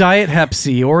right. Diet Hep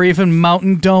C or even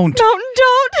Mountain Don't.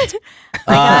 Don't.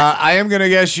 I am going to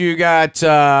guess you got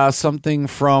something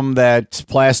from that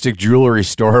plastic jewelry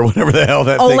store, whatever the hell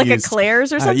that Oh, thing like is. a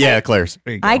Claire's or something? Yeah, Claire's.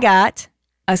 I got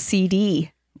a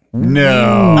CD.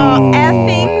 No.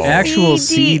 Effing Actual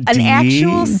CD. An CD?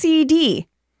 actual CD.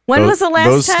 When was the last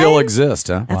Those time? still exist,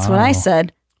 huh? That's what I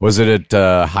said. Was it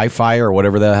at Hi-Fi or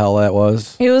whatever the hell that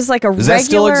was? It was like a Does that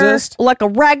still exist? like a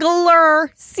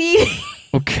regular CD.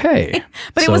 Okay.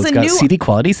 But it So was it's a got new CD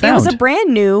quality It sound. was a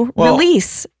brand new Well-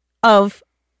 release of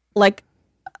like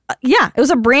it was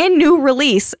a brand new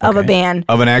release of a band.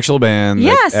 Of an actual band. that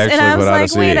Yes, actually and I put was out a like,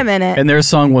 CD. wait a minute. And their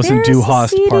song wasn't There's Du a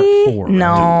Hast CD? Part 4. right?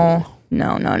 No.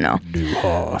 Du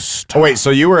Hast. Oh, wait,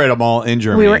 so you were at a mall in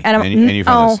Germany. We were at a and you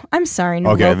found this. I'm sorry. No,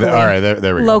 Okay, locally. all right,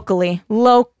 there we go.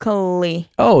 Locally.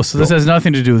 Oh, so this has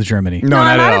nothing to do with Germany. No,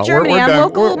 I'm not not at in all. Germany. We're I'm done.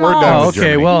 local We're mall. done Oh, with okay.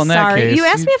 Germany. Well, in that Sorry. case. You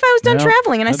asked me if I was done No,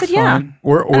 traveling, and I that's said yeah. fine.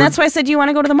 And that's why I said, do you want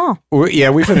to go to the mall? Yeah,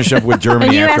 we finished up with And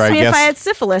Germany you after asked I me if guessed, I had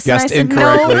syphilis, and I guessed said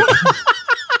incorrectly. no.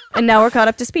 And now we're caught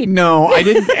up to speed. No, I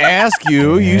didn't ask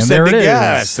you. You And said there to it is.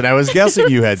 guess, and I was guessing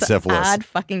you had syphilis. Odd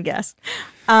fucking guess.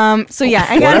 So yeah,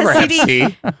 I got Whatever, a CD,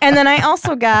 Hep C. and then I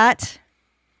also got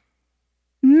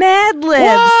Mad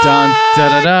Libs, Dun, da,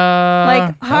 da, da.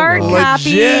 like hard copy,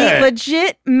 Legit.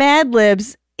 legit Mad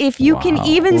Libs. If you can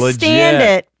even stand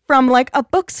Legit. it from like a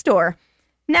bookstore.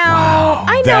 Now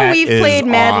I know That we've is played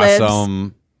Mad Libs.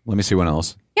 awesome. Let me see one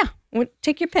else. Yeah,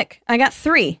 take your pick. I got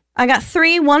three.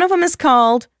 One of them is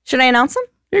called. Should I announce them?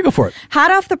 Here, go for it.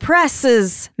 Hot Off the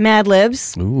Presses Mad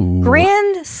Libs, Ooh.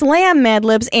 Grand Slam Mad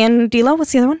Libs, and D'Lo.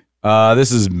 What's the other one?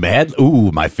 This is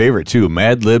my favorite too.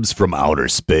 Mad Libs from Outer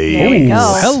Space. There we Ooh,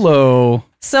 go. hello.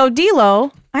 So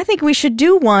D'Lo, I think we should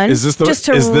do one. Is this the just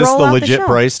to is this roll the out legit show.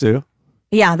 price too?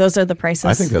 Yeah, those are the prices.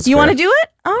 I think that's You fair. want to do it?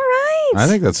 All right. I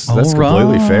think that's All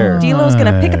completely right. fair. D'Lo's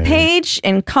gonna pick a page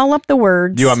and call up the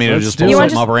words. Do you want me to Let's just do pull it.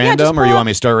 something You up want just- yeah, random, just or you pull want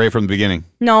me to start right from the beginning?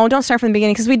 No, don't start from the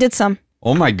beginning because we did some.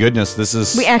 Oh my goodness, this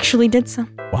is We actually did some.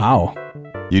 Wow.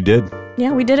 you did.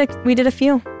 Yeah, we did a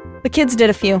few. The kids did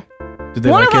a few. Did they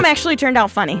One like of them it? actually turned out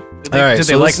funny. Did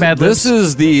they like Mad Libs? This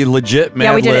is the legit Mad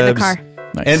Yeah, we did it in the Libs. car.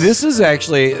 Nice. And this is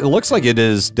actually, it looks like it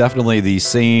is definitely the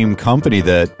same company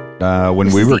that when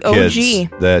This we is were the kids.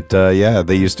 OG. That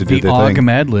they used to do The the OG thing.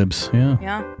 Mad Libs. Yeah.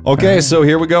 Yeah. Okay, so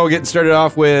here we go. Getting started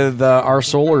off with our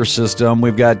solar system.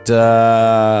 We've got.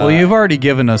 Well, you've already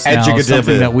given us now Adjective.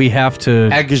 something that we have to.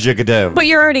 Adjective. But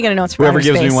you're already going to know it's from Whoever outer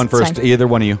gives me space. one It's first, fine. either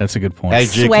one of you. That's a good point.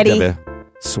 Adjective.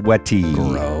 Sweaty.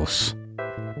 Gross.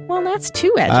 Well, that's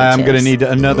two adjectives. I'm going to need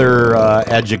another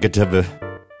adjective.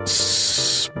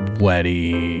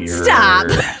 Sweaty. Stop.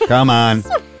 Come on.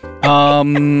 I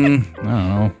don't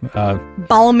know.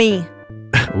 Balmy.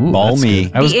 Ooh, Balmy.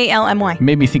 that's good. I was B-A-L-M-Y.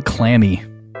 made me think clammy.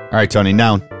 All right, Tony.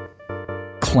 Noun.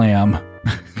 Clam.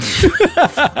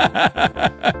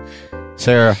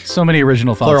 Sarah. So many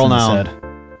original thoughts Plural in noun. this head.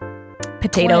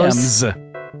 Potatoes. Clams.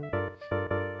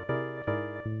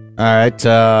 All right.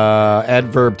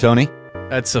 Adverb, Tony.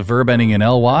 That's a verb ending in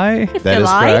ly. That you is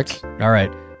like. correct. All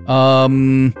right.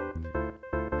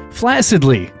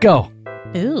 Flaccidly. Go.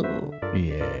 Ooh.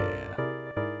 Yeah.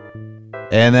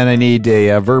 And then I need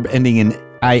a verb ending in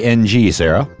ing,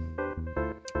 Sarah.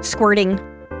 Squirting.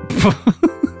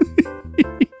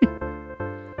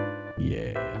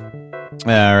 Yeah.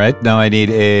 All right. Now I need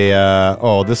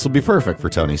a. This will be perfect for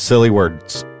Tony. Silly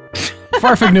words.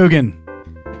 Farfignugan.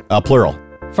 Plural.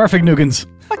 Farfignugans.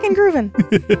 Fucking grooving.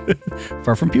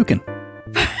 Far from puking.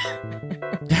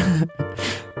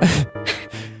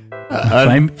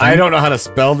 I don't know how to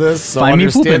spell this, so Find me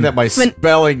understand pooping. that my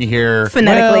spelling here.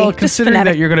 Phonetically. Well, just considering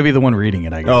phonetic. that you're going to be the one reading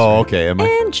it, I guess. Oh, okay. Am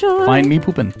I? Enjoy. Find me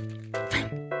pooping.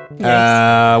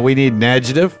 We need an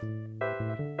adjective.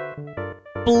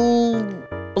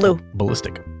 Blue.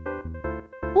 Ballistic.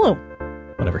 Blue.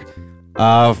 Whatever.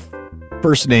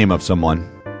 First name of someone.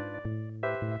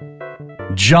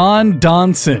 John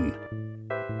Donson.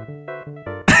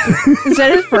 Is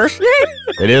that his first name?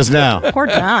 It is now. Poor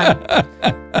John.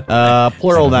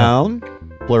 Plural noun.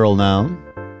 Plural noun.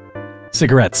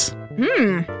 Cigarettes.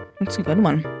 That's a good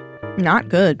one. Not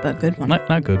good, but good one.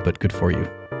 Not good, but good for you.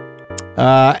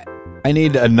 I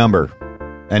need a number,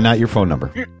 and not your phone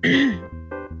number,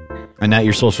 and not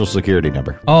your social security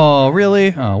number. Oh,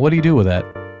 really? Oh, what do you do with that?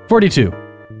 42.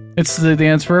 It's the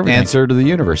answer for everything. Answer to the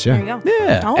universe. There Yeah. you go.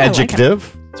 Yeah. Oh, I like it.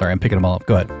 Adjective. Sorry, I'm picking them all up.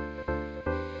 Go ahead.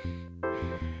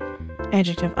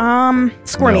 Adjective.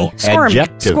 Squirmy. No, Squirm.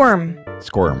 adjective. Squirm.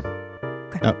 Squirm.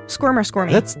 Okay. No. Squirm or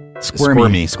squirmy? That's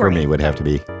Squirmy. Squirmy would have to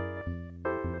be.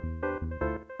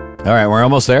 All right, we're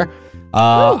almost there.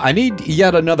 I need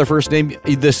yet another first name.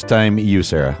 This time, you,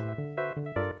 Sarah.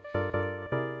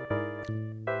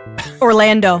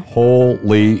 Orlando.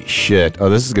 Holy shit! Oh,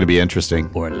 this is going to be interesting.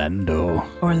 Orlando.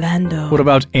 Orlando. What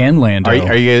about Anlando?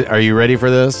 Are you ready for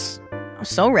this? I'm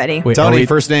so ready. Wait, Tony,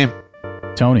 first name.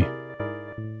 Tony.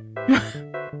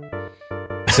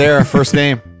 Sarah, first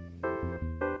name.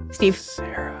 Steve.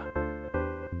 Sarah.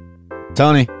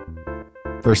 Tony,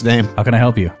 first name. How can I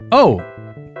help you? Oh.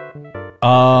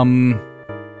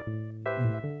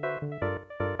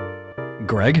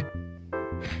 Greg?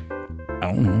 I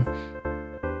don't know.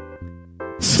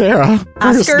 Sarah,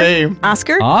 first Oscar. name.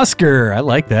 Oscar. Oscar. I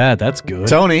like that. That's good.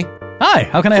 Tony, Hi,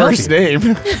 how can I help first you?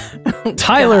 name.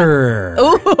 Tyler.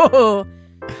 Ooh.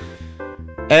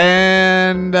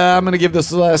 And I'm going to give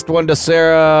this last one to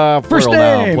Sarah. First Plural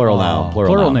noun. name. Plural noun. Oh,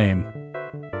 Plural noun.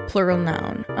 name. Plural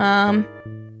noun.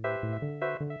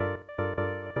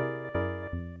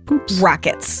 Poops.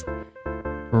 Rockets.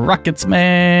 Rockets,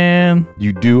 man.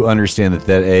 You do understand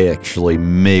that actually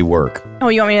may work. Oh,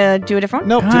 you want me to do a different one?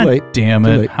 Nope, God too late. damn Too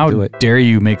it. late, How too late. dare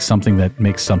you make something that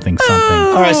makes something something.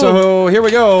 All right, so here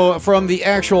we go from the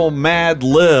actual Mad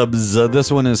Libs. This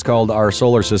one is called Our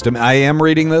Solar System. I am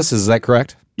reading this. Is that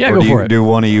correct? Yeah, or go do for it. Do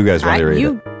one of you guys want to read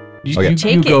you, it? You, Okay. you,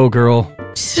 Take you it. go, girl.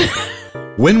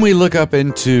 When we look up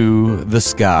into the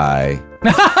sky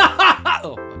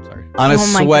Oh, I'm sorry. on a Oh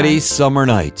my sweaty God. summer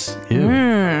night,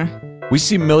 we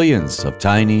see millions of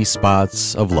tiny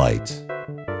spots of light.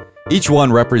 Each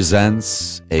one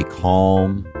represents a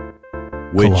calm,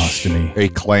 Colostomy. a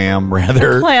clam,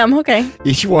 rather. Clam. Okay.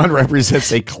 Each one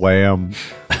represents a clam,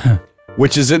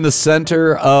 which is in the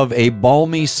center of a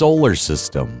balmy solar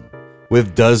system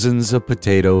with dozens of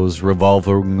potatoes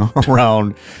revolving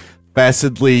around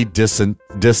facetedly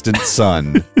distant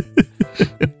sun.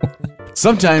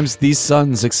 Sometimes these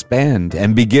suns expand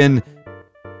and begin.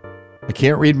 I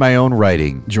can't read my own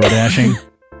writing. Jordashing.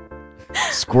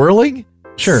 Squirreling?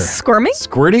 Sure. Squirming?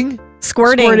 Squirting?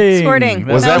 Squirting. Squirting.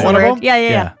 Was that the one of word. them? Yeah,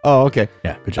 yeah. Oh, okay.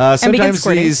 Yeah, good job. And begin Sometimes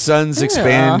squirting. these suns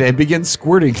expand and begin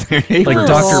squirting their neighbors. Like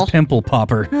Ugh. Dr. Pimple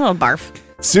Popper. Oh, barf.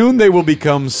 Soon they will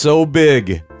become so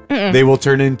big, they will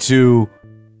turn into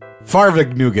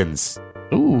Farvignugans.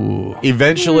 Ooh.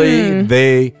 Eventually,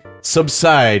 they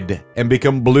subside and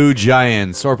become blue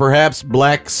giants, or perhaps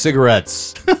black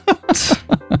cigarettes.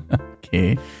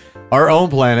 Okay. Our own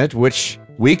planet, which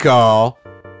we call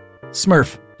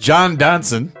Smurf. John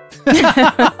Donson.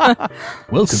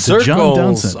 Welcome to John Circles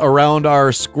Donson. around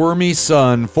our squirmy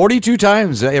sun 42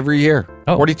 times every year.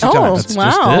 42 times. That's wow.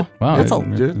 just it? Wow. That's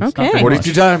It's okay.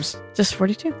 42 times. Just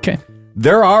 42. Okay.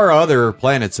 There are other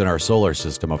planets in our solar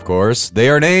system, of course. They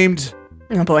are named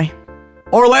Oh, boy.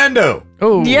 Orlando,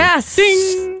 Oh. Yes.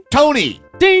 Ding. Tony,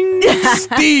 Ding.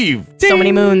 Steve, So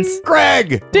many moons.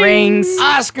 Greg, Rings.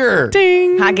 Oscar,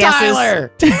 Ding. Hot gases.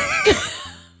 Tyler,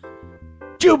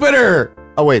 Jupiter.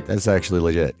 Oh, wait, that's actually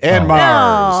legit. And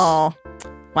Mars. Oh.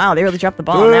 Wow, they really dropped the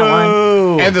ball on that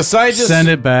one. And the scientists Send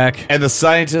it back. and the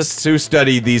scientists who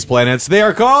study these planets, they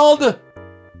are called.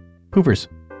 Poopers.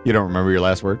 You don't remember your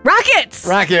last word? Rockets.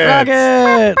 Rockets.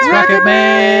 Rockets. Rocket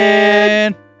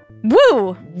Man.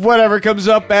 Woo. Whatever comes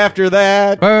up after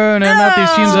that. Burning up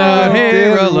these fumes out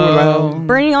here alone.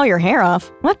 Burning all your hair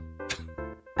off. What?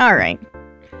 All right.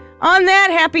 On that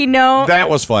happy note, That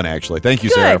was fun, actually. Thank you,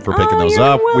 Good. Sarah, for picking Oh, those you're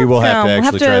up. We will have to welcome. We'll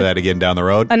actually have try to- that again down the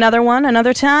road. another one,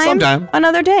 another time. Sometime.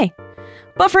 Another day.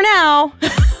 But for now,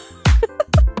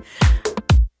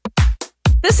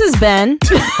 this has been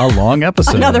A long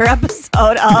episode. another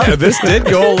episode of... Yeah, this did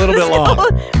go a little bit long.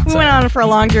 We went on for a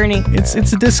long journey. It's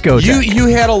a disco. You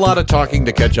had a lot of talking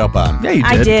to catch up on. Yeah, you did.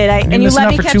 I did. You're And you missing let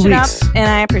out me for catch 2 it up, weeks. and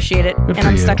I appreciate it. Good And for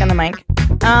I'm you. stuck on the mic.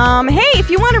 Hey, if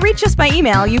you want to reach us by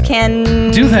email, you can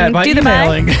Do that by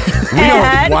emailing. We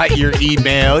At- don't want your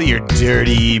email, your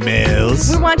dirty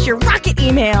emails. We want your rocket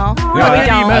email. No, we Rocket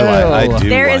don't. email. I do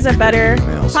There want is a your better dirty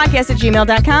emails.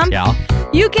 podcast@gmail.com. Yeah.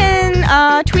 You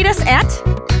can tweet us at.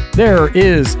 There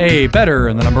is a better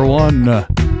and the number one.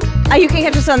 You can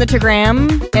catch us on the Tagram.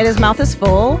 And his mouth is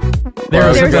full.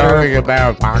 There's a There's better. Sorry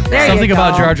about There Something you go.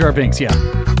 about Jar Jar Binks. Yeah.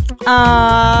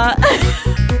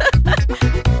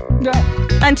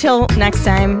 Until next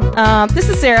time. This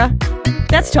is Sarah.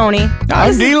 That's Tony.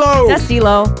 I'm D-Lo. That's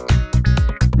D-Lo.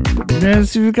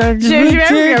 Yes, you got You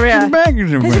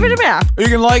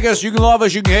can like us, you can love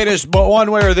us, you can hate us, but one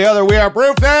way or the other, we are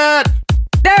proof that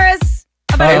There is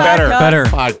a better better.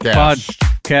 podcast. Better.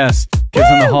 Podcast. Kids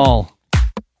in the Hall.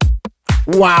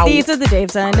 Wow. These are the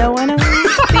Daves I know.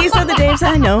 These are the Daves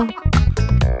I know.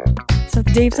 These are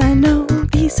the Daves I know.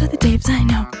 These are the Daves I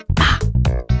know.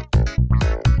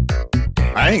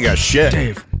 I ain't got shit.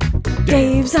 Dave.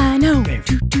 Daves I know. Dave.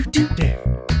 Do, do, do. Dave.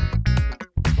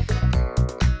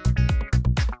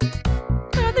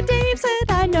 These are the Daves that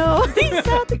I know. These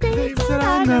are the Daves that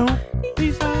I know.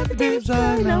 These are the Daves that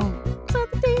I know. These are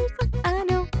the Daves that I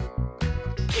know.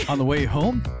 On the way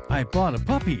home, I bought a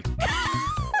puppy.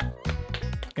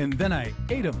 And then I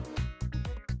ate him.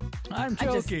 I'm joking.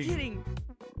 I'm just kidding.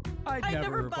 I'd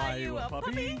never buy you a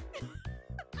puppy.